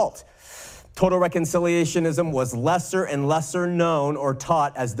result. Total reconciliationism was lesser and lesser known or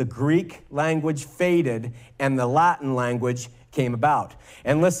taught as the Greek language faded and the Latin language came about.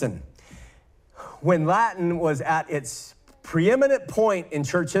 And listen, when Latin was at its preeminent point in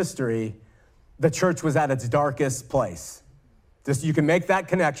church history, the church was at its darkest place. Just you can make that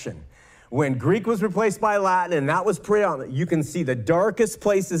connection. When Greek was replaced by Latin and that was preeminent, you can see the darkest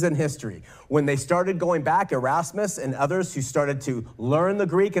places in history. When they started going back, Erasmus and others who started to learn the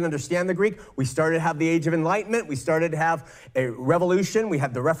Greek and understand the Greek, we started to have the Age of Enlightenment, we started to have a revolution, we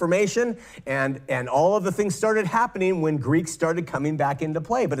had the Reformation, and all of the things started happening when Greek started coming back into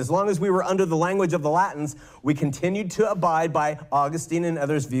play. But as long as we were under the language of the Latins, we continued to abide by Augustine and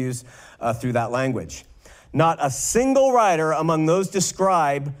others' views through that language. Not a single writer among those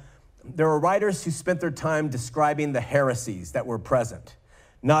described. There were writers who spent their time describing the heresies that were present.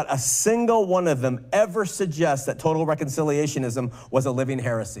 Not a single one of them ever suggests that total reconciliationism was a living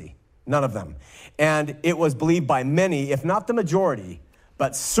heresy. None of them. And it was believed by many, if not the majority,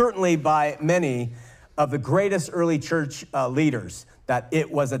 but certainly by many of the greatest early church leaders, that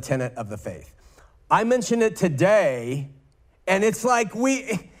it was a tenet of the faith. I mention it today, and it's like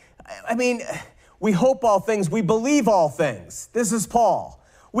we hope all things, we believe all things. This is Paul.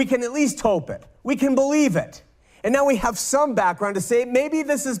 We can at least hope it. We can believe it. And now we have some background to say maybe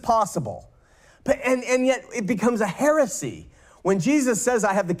this is possible. But and yet it becomes a heresy. When Jesus says,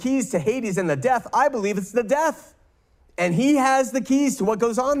 I have the keys to Hades and the death, I believe it's the death. And he has the keys to what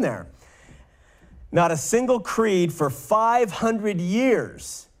goes on there. Not a single creed for 500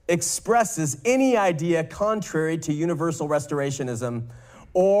 years expresses any idea contrary to universal restorationism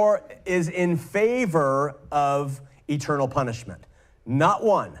or is in favor of eternal punishment. Not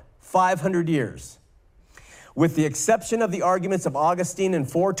one, 500 years. With the exception of the arguments of Augustine in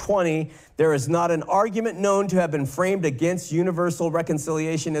 420, there is not an argument known to have been framed against universal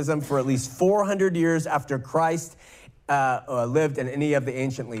reconciliationism for at least 400 years after Christ lived and any of the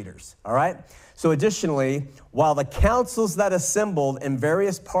ancient leaders, all right? So additionally, while the councils that assembled in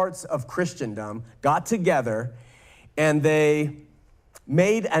various parts of Christendom got together and they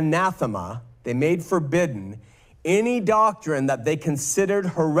made anathema, they made forbidden, any doctrine that they considered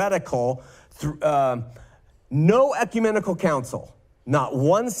heretical, no ecumenical council, not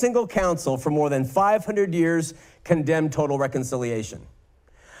one single council for more than 500 years condemned total reconciliation,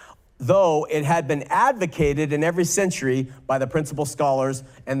 though it had been advocated in every century by the principal scholars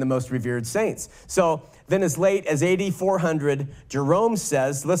and the most revered saints. So then as late as AD 400, Jerome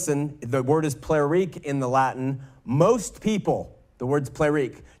says, listen, the word is plerique in the Latin, most people, the word's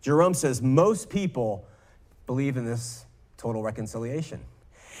plerique. Jerome says most people believe in this total reconciliation.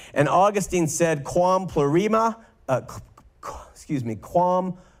 And Augustine said, quam plurimi,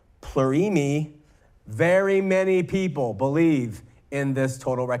 very many people believe in this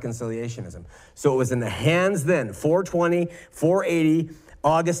total reconciliationism. So it was in the hands then, 420, 480,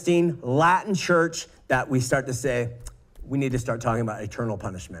 Augustine, Latin church, that we start to say, we need to start talking about eternal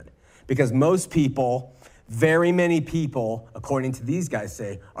punishment. Because most people, very many people, according to these guys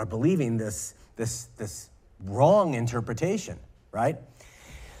say, are believing this wrong interpretation, right?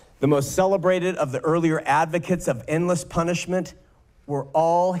 The most celebrated of the earlier advocates of endless punishment were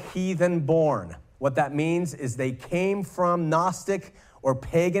all heathen born. What that means is they came from Gnostic or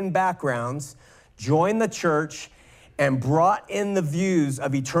pagan backgrounds, joined the church, and brought in the views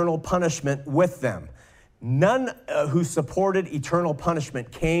of eternal punishment with them. None who supported eternal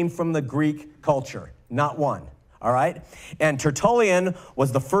punishment came from the Greek culture, not one, all right? And Tertullian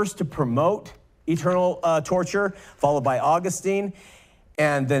was the first to promote eternal torture, followed by Augustine,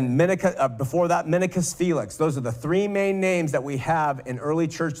 and then before that, Minnicus Felix. Those are the three main names that we have in early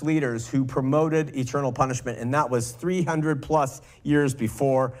church leaders who promoted eternal punishment, and that was 300 plus years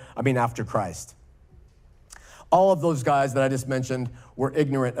after Christ. All of those guys that I just mentioned were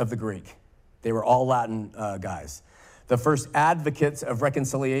ignorant of the Greek. They were all Latin guys. The first advocates of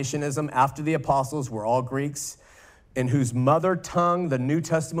reconciliationism after the apostles were all Greeks, in whose mother tongue the New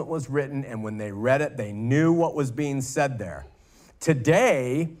Testament was written, and when they read it, they knew what was being said there.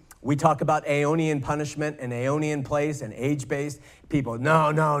 Today, we talk about Aeonian punishment and Aeonian place and age-based. People,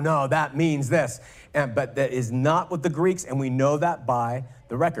 no, that means this. But that is not what the Greeks, and we know that by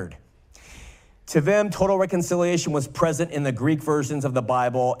the record. To them, total reconciliation was present in the Greek versions of the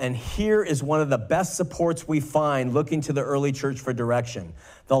Bible, and here is one of the best supports we find looking to the early church for direction.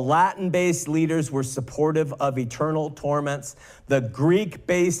 The Latin-based leaders were supportive of eternal torments. The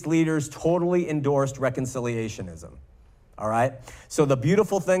Greek-based leaders totally endorsed reconciliationism. All right? So the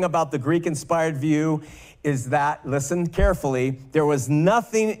beautiful thing about the Greek-inspired view is that, listen carefully, there was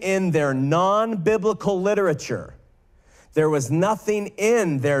nothing in their non-biblical literature. There was nothing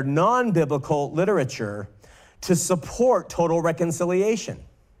in their non-biblical literature to support total reconciliation.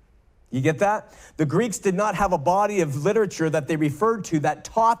 You get that? The Greeks did not have a body of literature that they referred to that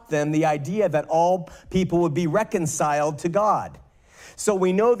taught them the idea that all people would be reconciled to God. So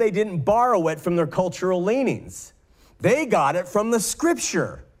we know they didn't borrow it from their cultural leanings. They got it from the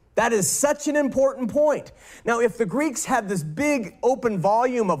scripture. That is such an important point. Now, if the Greeks had this big open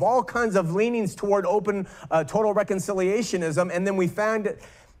volume of all kinds of leanings toward open total reconciliationism, and then we found it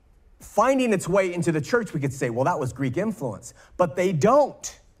finding its way into the church, we could say, well, that was Greek influence. But they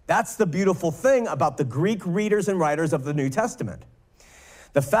don't. That's the beautiful thing about the Greek readers and writers of the New Testament.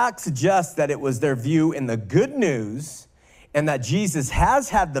 The fact suggests that it was their view in the good news, and that Jesus has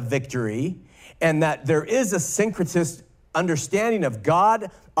had the victory, and that there is a syncretist understanding of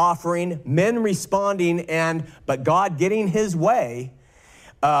God offering, men responding, but God getting his way,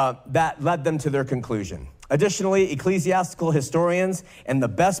 that led them to their conclusion. Additionally, ecclesiastical historians and the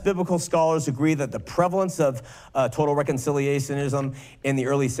best biblical scholars agree that the prevalence of total reconciliationism in the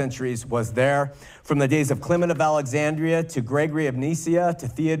early centuries was there. From the days of Clement of Alexandria to Gregory of Nyssa to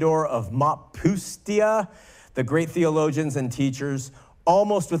Theodore of Mopustia, the great theologians and teachers,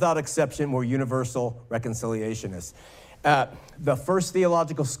 almost without exception, were universal reconciliationists. The first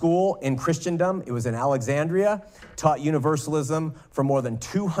theological school in Christendom, it was in Alexandria, taught universalism for more than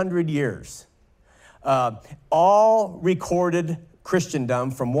 200 years. All recorded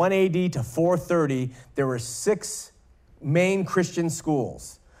Christendom from 1 AD to 430, there were 6 main Christian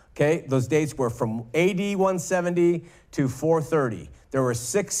schools. Okay, those dates were from AD 170 to 430. There were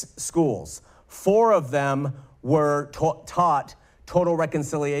 6 schools. 4 of them were taught total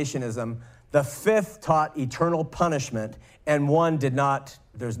reconciliationism. The 5th taught eternal punishment, and 1 did not.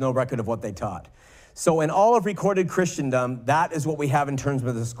 There's no record of what they taught. So in all of recorded Christendom, that is what we have in terms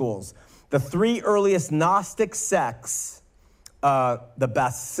of the schools. The 3 earliest Gnostic sects, the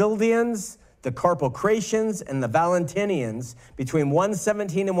Basildians, the Carpocratians, and the Valentinians, between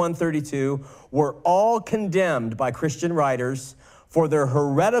 117 and 132, were all condemned by Christian writers for their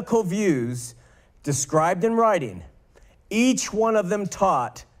heretical views described in writing. Each one of them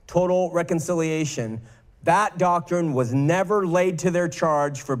taught total reconciliation. That doctrine was never laid to their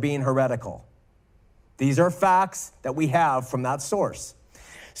charge for being heretical. These are facts that we have from that source.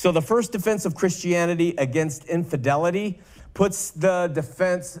 So the first defense of Christianity against infidelity puts the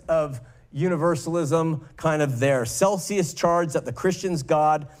defense of universalism kind of there. Celsus charged that the Christian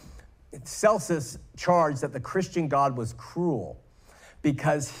God was cruel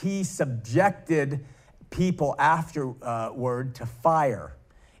because he subjected people afterward to fire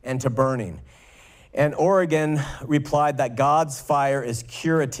and to burning. And Origen replied that God's fire is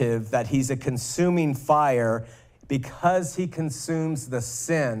curative, that he's a consuming fire because he consumes the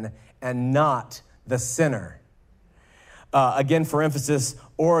sin and not the sinner. Again, for emphasis,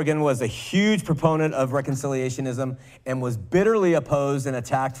 Origen was a huge proponent of reconciliationism and was bitterly opposed and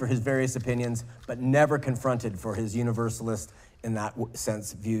attacked for his various opinions, but never confronted for his universalist, in that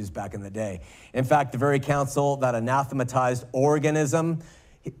sense, views back in the day. In fact, the very council that anathematized Origenism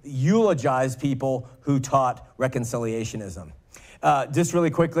eulogized people who taught reconciliationism. Just really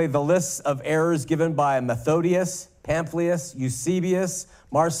quickly, the lists of errors given by Methodius, Pamphilus, Eusebius,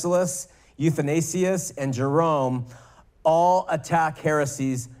 Marcellus, Euthanasius, and Jerome all attack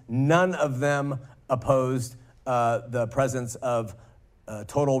heresies. None of them opposed the presence of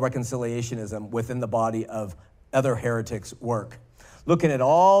total reconciliationism within the body of other heretics' work. Looking at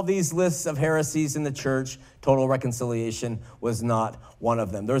all these lists of heresies in the church, total reconciliation was not one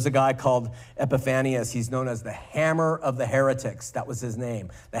of them. There's a guy called Epiphanius. He's known as the Hammer of the Heretics. That was his name,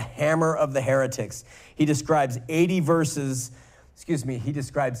 the Hammer of the Heretics. He describes 80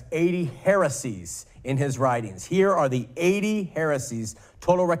 heresies in his writings. Here are the 80 heresies.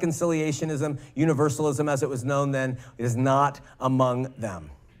 Total reconciliationism, universalism as it was known then, is not among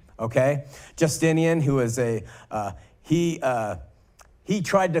them. Okay? Justinian, who is he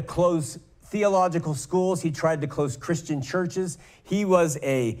tried to close theological schools. He tried to close Christian churches. He was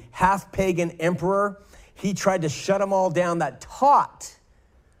a half-pagan emperor. He tried to shut them all down that taught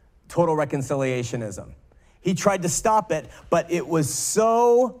total reconciliationism. He tried to stop it, but it was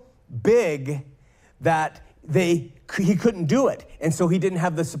so big that they he couldn't do it. And so he didn't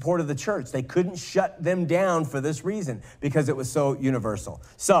have the support of the church. They couldn't shut them down for this reason, because it was so universal.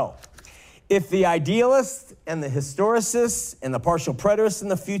 So if the idealists and the historicists and the partial preterists and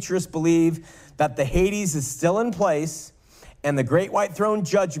the futurists believe that the Hades is still in place and the great white throne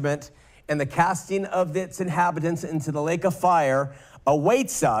judgment and the casting of its inhabitants into the lake of fire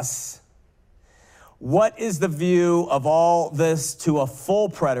awaits us, what is the view of all this to a full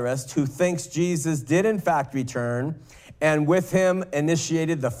preterist who thinks Jesus did in fact return and with him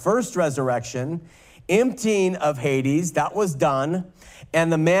initiated the first resurrection, emptying of Hades, that was done,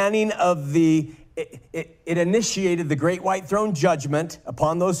 and the manning of it initiated the great white throne judgment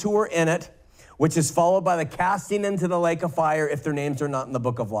upon those who were in it, which is followed by the casting into the lake of fire if their names are not in the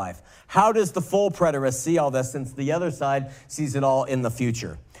book of life. How does the full preterist see all this, since the other side sees it all in the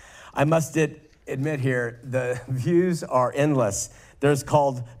future? I must admit here, the views are endless. There's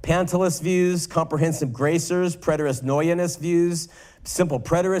called Pantelist views, comprehensive gracers, preterist Noyanist views, simple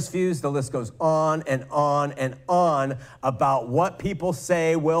preterist views. The list goes on and on and on about what people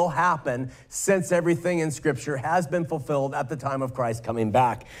say will happen since everything in Scripture has been fulfilled at the time of Christ coming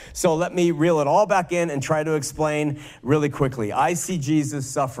back. So let me reel it all back in and try to explain really quickly. I see Jesus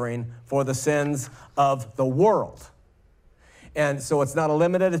suffering for the sins of the world. And so it's not a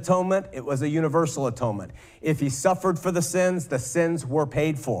limited atonement, it was a universal atonement. If he suffered for the sins were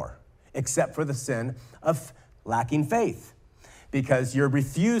paid for, except for the sin of lacking faith. Because you're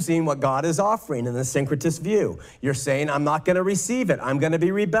refusing what God is offering in the syncretist view. You're saying, I'm not going to receive it. I'm going to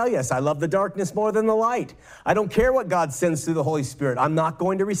be rebellious. I love the darkness more than the light. I don't care what God sends through the Holy Spirit. I'm not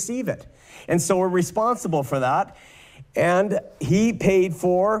going to receive it. And so we're responsible for that. And he paid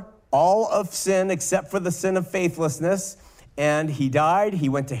for all of sin except for the sin of faithlessness. And he died, he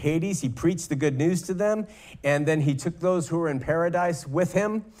went to Hades, he preached the good news to them, and then he took those who were in paradise with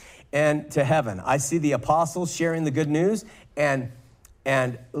him and to heaven. I see the apostles sharing the good news and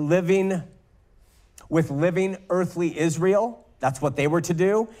living earthly Israel. That's what they were to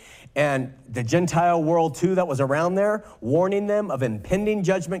do. And the Gentile world too that was around there, warning them of impending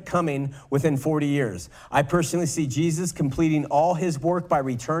judgment coming within 40 years. I personally see Jesus completing all his work by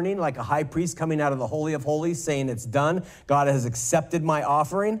returning like a high priest coming out of the Holy of Holies saying it's done. God has accepted my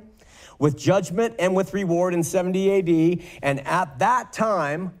offering with judgment and with reward in 70 AD. And at that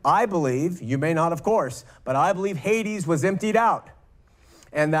time, I believe, you may not of course, but I believe Hades was emptied out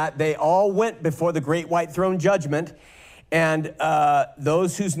and that they all went before the great white throne judgment. And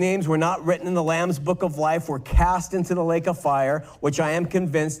those whose names were not written in the Lamb's book of life were cast into the lake of fire, which I am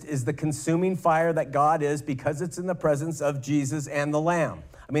convinced is the consuming fire that God is, because it's in the presence of Jesus and the Lamb.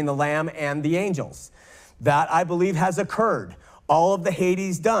 I mean, the Lamb and the angels. That, I believe, has occurred. All of the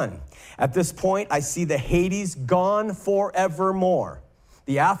Hades done. At this point, I see the Hades gone forevermore.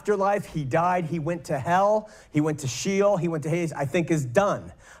 The afterlife, he died, he went to hell, he went to Sheol, he went to Hades, I think is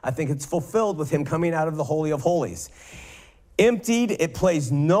done. I think it's fulfilled with him coming out of the Holy of Holies. Emptied, it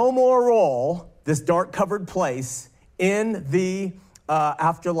plays no more role, this dark covered place, in the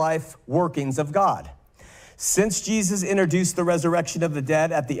afterlife workings of God. Since Jesus introduced the resurrection of the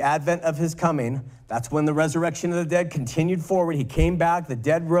dead at the advent of his coming, that's when the resurrection of the dead continued forward. He came back, the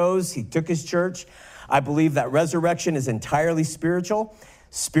dead rose, he took his church. I believe that resurrection is entirely spiritual.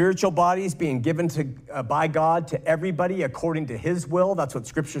 Spiritual bodies being given by God to everybody according to his will. That's what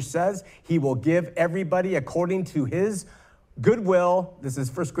Scripture says. He will give everybody according to his goodwill. This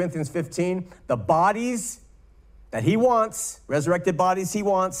is 1 Corinthians 15. The bodies that he wants, resurrected bodies he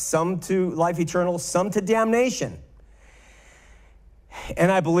wants, some to life eternal, some to damnation.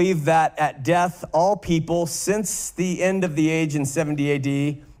 And I believe that at death, all people since the end of the age in 70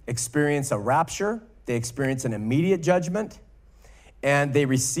 AD experience a rapture. They experience an immediate judgment, and they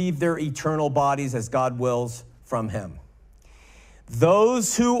receive their eternal bodies as God wills from him.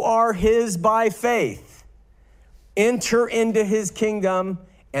 Those who are his by faith enter into his kingdom,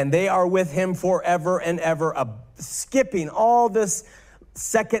 and they are with him forever and ever, skipping all this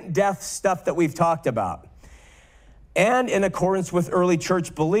second death stuff that we've talked about. And in accordance with early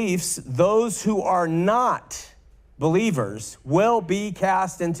church beliefs, those who are not believers will be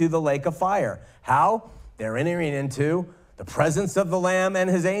cast into the lake of fire. How? They're entering into the presence of the Lamb and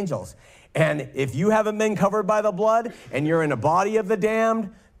his angels. And if you haven't been covered by the blood and you're in a body of the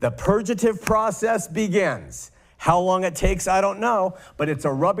damned, the purgative process begins. How long it takes, I don't know, but it's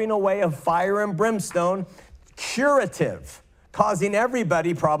a rubbing away of fire and brimstone, curative, causing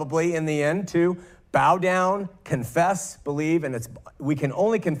everybody probably in the end to bow down, confess, believe, and we can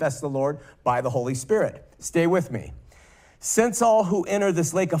only confess the Lord by the Holy Spirit. Stay with me. Since all who enter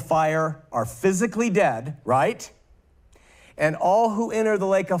this lake of fire are physically dead, right? and all who enter the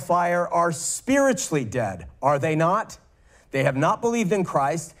lake of fire are spiritually dead, are they not? They have not believed in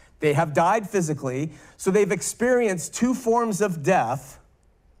Christ. They have died physically, so they've experienced two forms of death.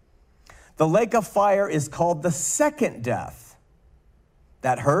 The lake of fire is called the second death.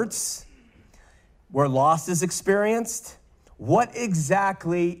 That hurts, where loss is experienced. What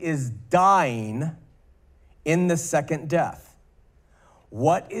exactly is dying in the second death?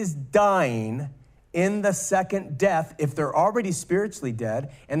 What is dying in the second death if they're already spiritually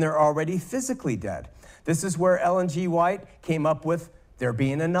dead and they're already physically dead? This is where Ellen G. White came up with they're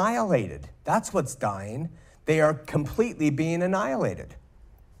being annihilated. That's what's dying. They are completely being annihilated.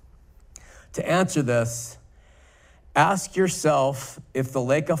 To answer this, ask yourself if the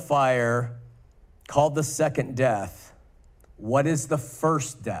lake of fire called the second death, what is the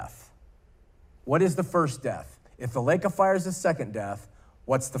first death? What is the first death? If the lake of fire is the second death,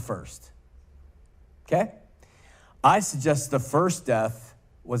 what's the first? Okay? I suggest the first death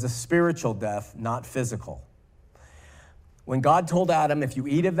was a spiritual death, not physical. When God told Adam, if you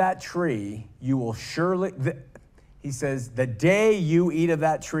eat of that tree, you will surely, he says, the day you eat of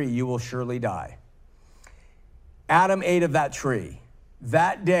that tree, you will surely die. Adam ate of that tree.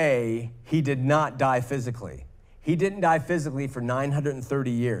 That day, he did not die physically. He didn't die physically for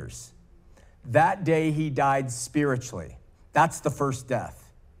 930 years. That day, he died spiritually. That's the first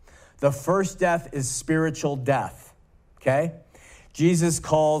death. The first death is spiritual death, okay? Jesus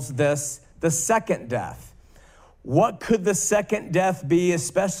calls this the second death. What could the second death be,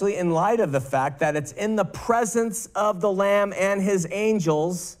 especially in light of the fact that it's in the presence of the Lamb and his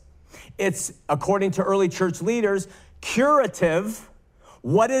angels? It's, according to early church leaders, curative.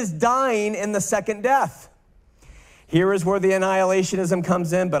 What is dying in the second death? Here is where the annihilationism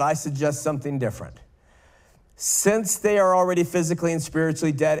comes in, but I suggest something different. Since they are already physically and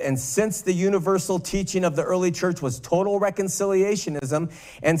spiritually dead, and since the universal teaching of the early church was total reconciliationism,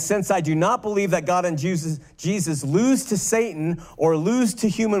 and since I do not believe that God and Jesus lose to Satan or lose to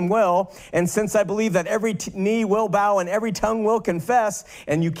human will, and since I believe that every knee will bow and every tongue will confess,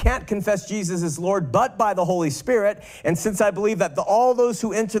 and you can't confess Jesus as Lord but by the Holy Spirit, and since I believe that all those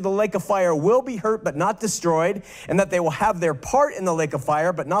who enter the lake of fire will be hurt but not destroyed, and that they will have their part in the lake of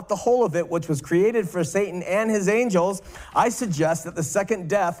fire but not the whole of it, which was created for Satan and his angels, I suggest that the second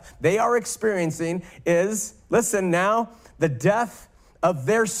death they are experiencing is, listen now, the death of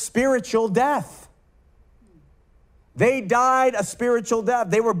their spiritual death. They died a spiritual death.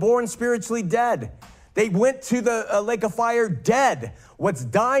 They were born spiritually dead. They went to the lake of fire dead. What's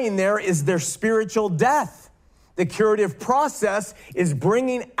dying there is their spiritual death. The curative process is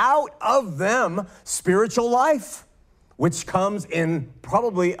bringing out of them spiritual life, which comes in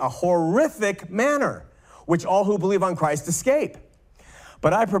probably a horrific manner, which all who believe on Christ escape.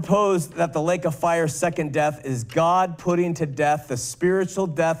 But I propose that the lake of fire's second death is God putting to death the spiritual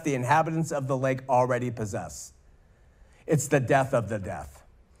death the inhabitants of the lake already possess. It's the death of the death,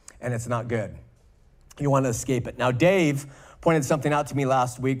 and it's not good. You want to escape it. Now, Dave pointed something out to me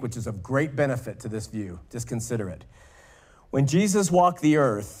last week, which is of great benefit to this view. Just consider it. When Jesus walked the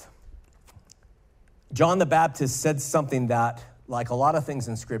earth, John the Baptist said something that, like a lot of things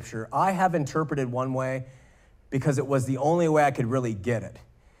in Scripture, I have interpreted one way because it was the only way I could really get it.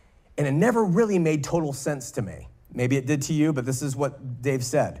 And it never really made total sense to me. Maybe it did to you, but this is what Dave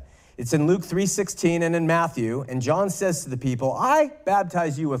said. It's in Luke 3:16 and in Matthew, and John says to the people, I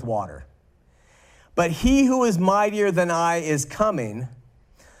baptize you with water, but he who is mightier than I is coming,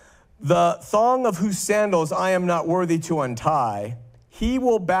 the thong of whose sandals I am not worthy to untie. He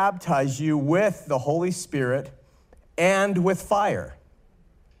will baptize you with the Holy Spirit and with fire.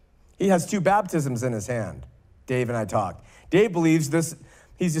 He has two baptisms in his hand. Dave and I talked. Dave believes this,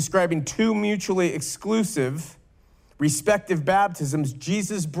 he's describing two mutually exclusive, respective baptisms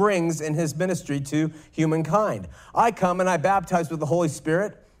Jesus brings in his ministry to humankind. I come and I baptize with the Holy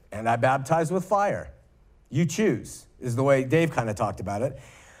Spirit and I baptize with fire. You choose, is the way Dave kind of talked about it.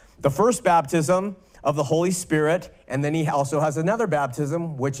 The first baptism of the Holy Spirit, and then he also has another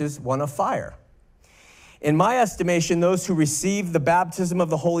baptism, which is one of fire. In my estimation, those who receive the baptism of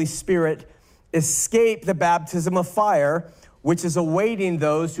the Holy Spirit escape the baptism of fire, which is awaiting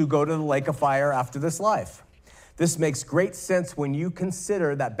those who go to the lake of fire after this life. This makes great sense when you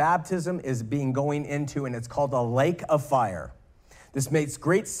consider that baptism is being going into, and it's called a lake of fire. This makes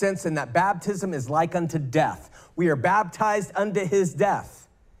great sense in that baptism is like unto death. We are baptized unto his death,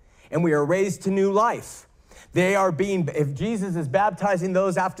 and we are raised to new life. If Jesus is baptizing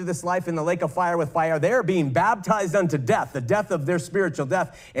those after this life in the lake of fire with fire, they're being baptized unto death, the death of their spiritual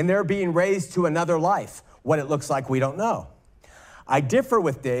death, and they're being raised to another life. What it looks like, we don't know. I differ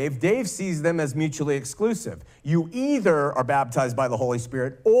with Dave. Dave sees them as mutually exclusive. You either are baptized by the Holy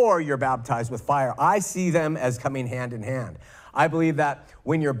Spirit or you're baptized with fire. I see them as coming hand in hand. I believe that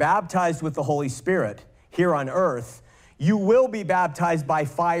when you're baptized with the Holy Spirit here on earth, you will be baptized by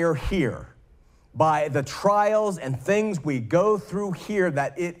fire here, by the trials and things we go through here,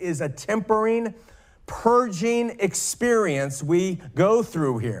 that it is a tempering, purging experience we go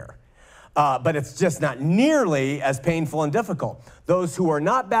through here. But it's just not nearly as painful and difficult. Those who are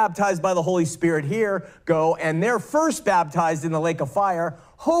not baptized by the Holy Spirit here go, and they're first baptized in the lake of fire,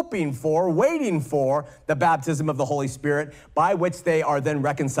 waiting for the baptism of the Holy Spirit, by which they are then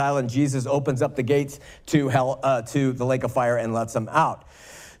reconciled, and Jesus opens up the gates to hell, to the lake of fire, and lets them out.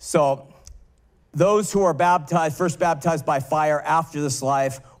 So those who are baptized, first baptized by fire after this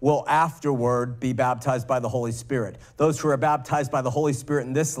life, will afterward be baptized by the Holy Spirit. Those who are baptized by the Holy Spirit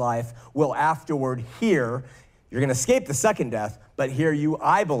in this life will afterward here, you're going to escape the second death, but here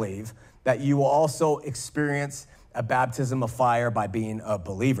I believe that you will also experience a baptism of fire by being a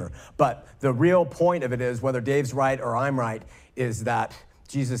believer. But the real point of it is, whether Dave's right or I'm right, is that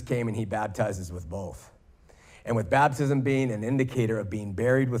Jesus came and he baptizes with both. And with baptism being an indicator of being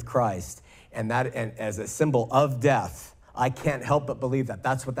buried with Christ, and as a symbol of death, I can't help but believe that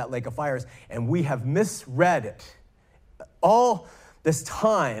that's what that lake of fire is. And we have misread it all this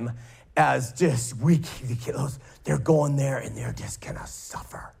time as just, they're going there and they're just gonna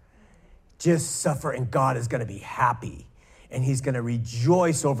suffer. Just suffer, and God is gonna be happy. And he's gonna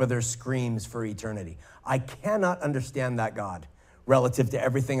rejoice over their screams for eternity. I cannot understand that God relative to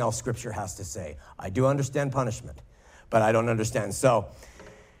everything else Scripture has to say. I do understand punishment, but I don't understand. So,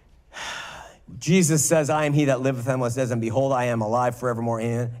 Jesus says, I am he that liveth and was dead, and behold, I am alive forevermore,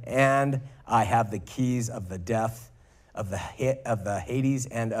 and I have the keys of the death, of the Hades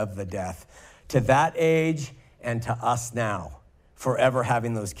and of the death. To that age and to us now, forever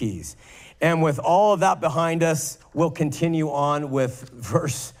having those keys. And with all of that behind us, we'll continue on with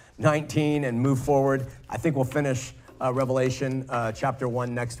verse 19 and move forward. I think we'll finish Revelation chapter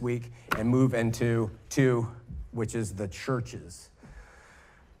 1 next week and move into 2, which is the churches.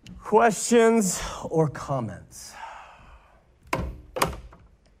 Questions or comments?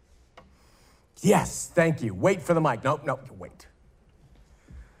 Yes, thank you. Wait for the mic. No, wait.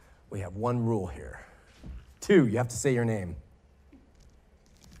 We have one rule here. 2, you have to say your name.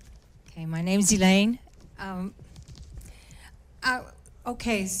 Okay, my name's Elaine.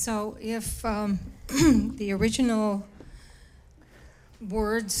 Okay, so if the original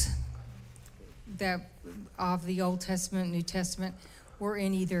words that of the Old Testament, New Testament, were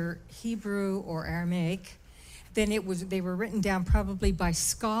in either Hebrew or Aramaic, then they were written down probably by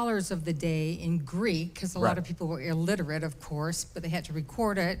scholars of the day in Greek, because a lot of people were illiterate, of course, but they had to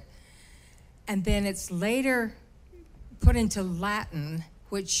record it. And then it's later put into Latin,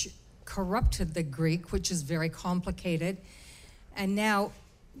 which corrupted the Greek, which is very complicated. And now,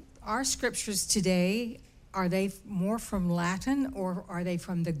 our scriptures today, are they more from Latin or are they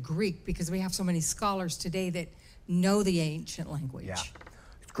from the Greek? Because we have so many scholars today that know the ancient language. Yeah,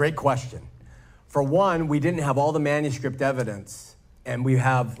 great question. For one, we didn't have all the manuscript evidence, and we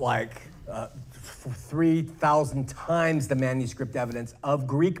have 3,000 times the manuscript evidence of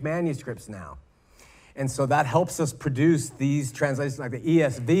Greek manuscripts now. And so that helps us produce these translations like the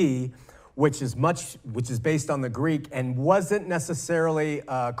ESV, which is based on the Greek and wasn't necessarily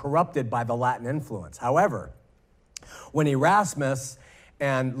corrupted by the Latin influence. However, when Erasmus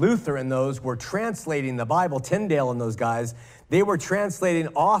and Luther and those were translating the Bible, Tyndale and those guys, they were translating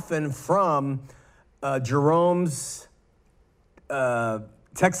often from Jerome's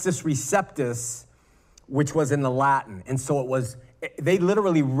Textus Receptus, which was in the Latin. And so they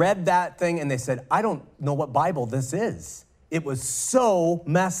literally read that thing and they said, I don't know what Bible this is. It was so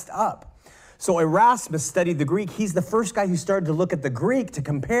messed up. So Erasmus studied the Greek. He's the first guy who started to look at the Greek to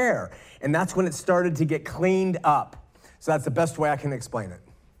compare. And that's when it started to get cleaned up. So that's the best way I can explain it.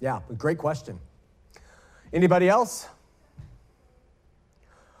 Yeah, great question. Anybody else?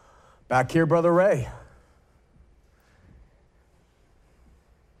 Back here, Brother Ray.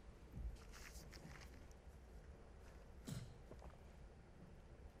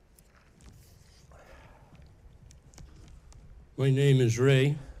 My name is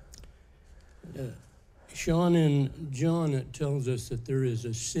Ray. Sean, in John, it tells us that there is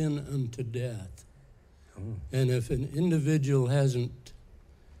a sin unto death. And if an individual hasn't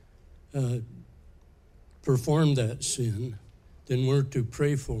performed that sin, then we're to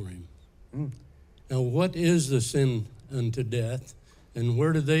pray for him. Now, what is the sin unto death, and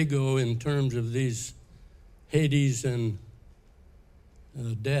where do they go in terms of these Hades and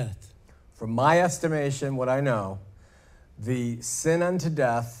death? From my estimation, what I know, the sin unto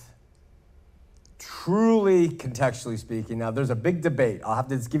death, truly contextually speaking, now there's a big debate. I'll have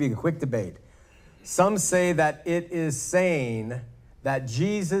to just give you a quick debate. Some say that it is saying that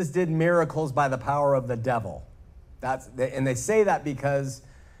Jesus did miracles by the power of the devil. And they say that because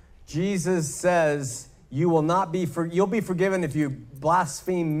Jesus says, you'll be forgiven if you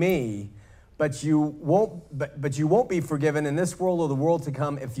blaspheme me, but you won't be forgiven in this world or the world to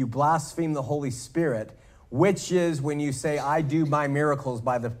come if you blaspheme the Holy Spirit, which is when you say, I do my miracles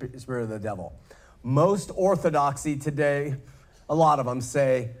by the spirit of the devil. Most orthodoxy today, a lot of them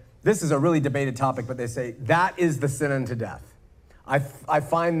say, this is a really debated topic, but they say, that is the sin unto death. I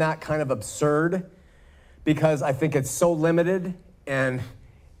find that kind of absurd because I think it's so limited, and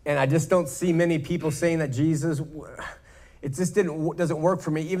I just don't see many people saying that Jesus, it just doesn't work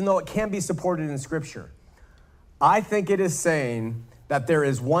for me, even though it can be supported in Scripture. I think it is saying that there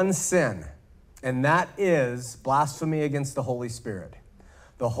is one sin, and that is blasphemy against the Holy Spirit.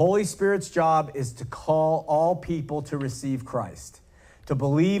 The Holy Spirit's job is to call all people to receive Christ, to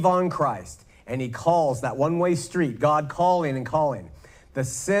believe on Christ. And he calls that one-way street, God calling and calling. The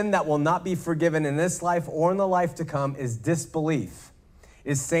sin that will not be forgiven in this life or in the life to come is disbelief,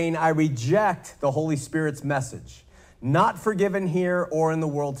 is saying, I reject the Holy Spirit's message, not forgiven here or in the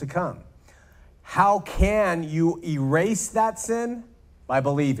world to come. How can you erase that sin? By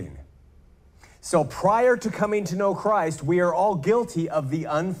believing. So prior to coming to know Christ, we are all guilty of the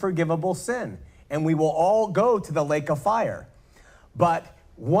unforgivable sin, and we will all go to the lake of fire. But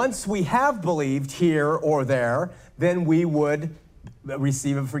once we have believed here or there, then we would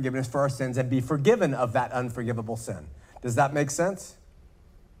receive a forgiveness for our sins and be forgiven of that unforgivable sin. Does that make sense?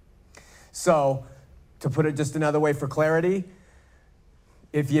 So, to put it just another way for clarity,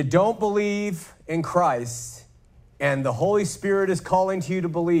 if you don't believe in Christ and the Holy Spirit is calling to you to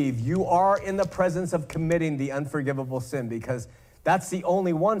believe, you are in the presence of committing the unforgivable sin, because that's the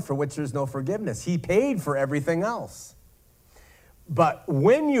only one for which there's no forgiveness. He paid for everything else. But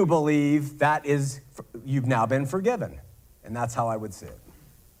when you believe, that is, you've now been forgiven. And that's how I would see it.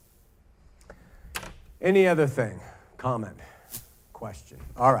 Any other thing? Comment? Question?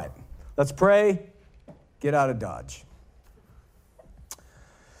 All right. Let's pray. Get out of Dodge.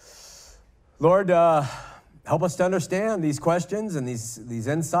 Lord, help us to understand these questions and these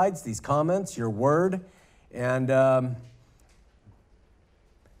insights, these comments, your word. And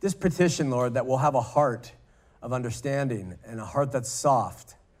this petition, Lord, that we'll have a heart of understanding and a heart that's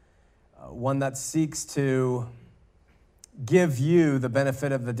soft, one that seeks to give you the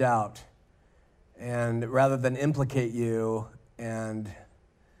benefit of the doubt, and rather than implicate you and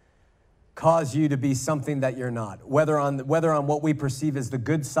cause you to be something that you're not, whether on what we perceive as the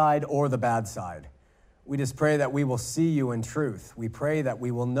good side or the bad side. We just pray that we will see you in truth. We pray that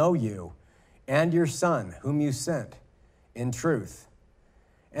we will know you and your Son, whom you sent, in truth.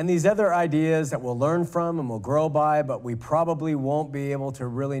 And these other ideas that we'll learn from and we'll grow by, but we probably won't be able to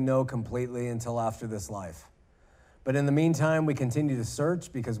really know completely until after this life. But in the meantime, we continue to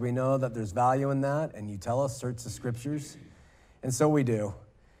search because we know that there's value in that, and you tell us, search the Scriptures. And so we do.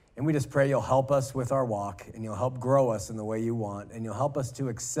 And we just pray you'll help us with our walk, and you'll help grow us in the way you want, and you'll help us to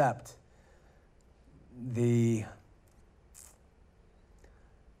accept the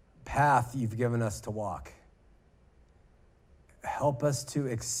path you've given us to walk. Help us to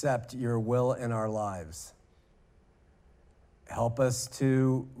accept your will in our lives. Help us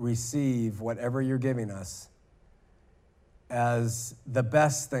to receive whatever you're giving us as the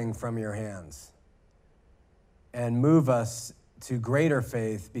best thing from your hands, and move us to greater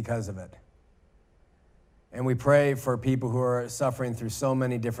faith because of it. And we pray for people who are suffering through so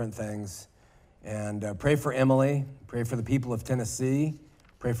many different things. And pray for Emily, pray for the people of Tennessee,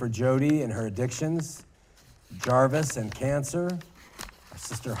 pray for Jody and her addictions, Jarvis and cancer, our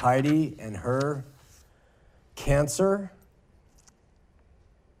sister Heidi and her cancer.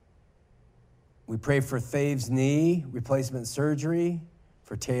 We pray for Thave's knee replacement surgery,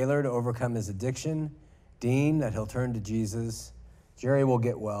 for Taylor to overcome his addiction, Dean that he'll turn to Jesus, Jerry will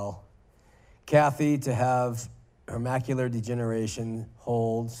get well, Kathy to have her macular degeneration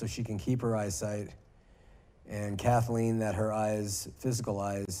hold so she can keep her eyesight, and Kathleen that her eyes, physical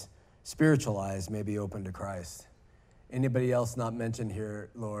eyes, spiritual eyes may be open to Christ. Anybody else not mentioned here,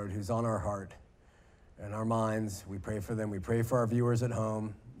 Lord, who's on our heart and our minds, we pray for them. We pray for our viewers at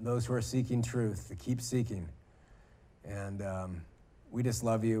home, those who are seeking truth, to keep seeking. And we just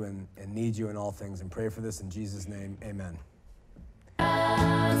love you and need you in all things, and pray for this in Jesus' name. Amen.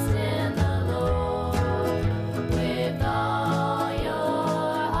 Trust in the Lord with all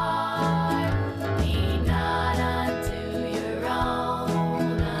your heart. Lean not unto your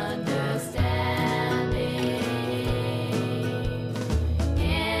own understanding.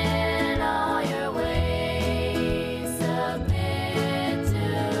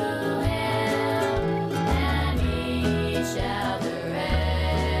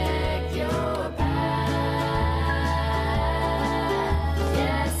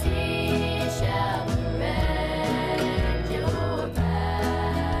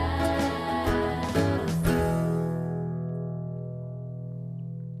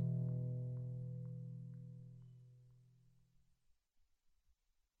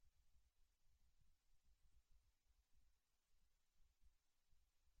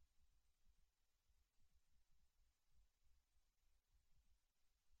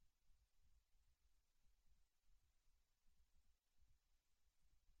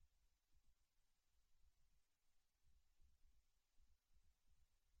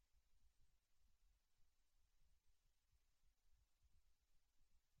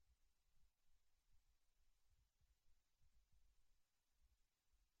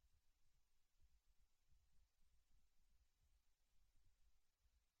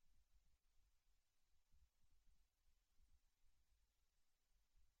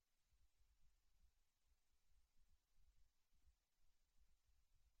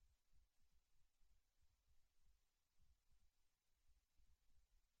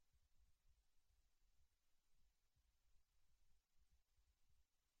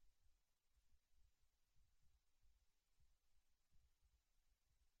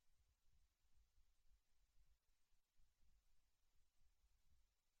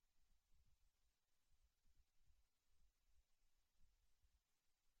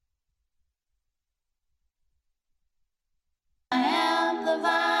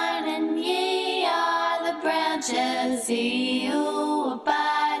 much as he who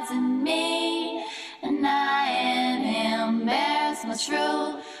abides in me, and I in him bears much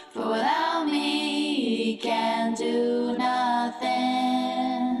fruit, for without me he can do nothing.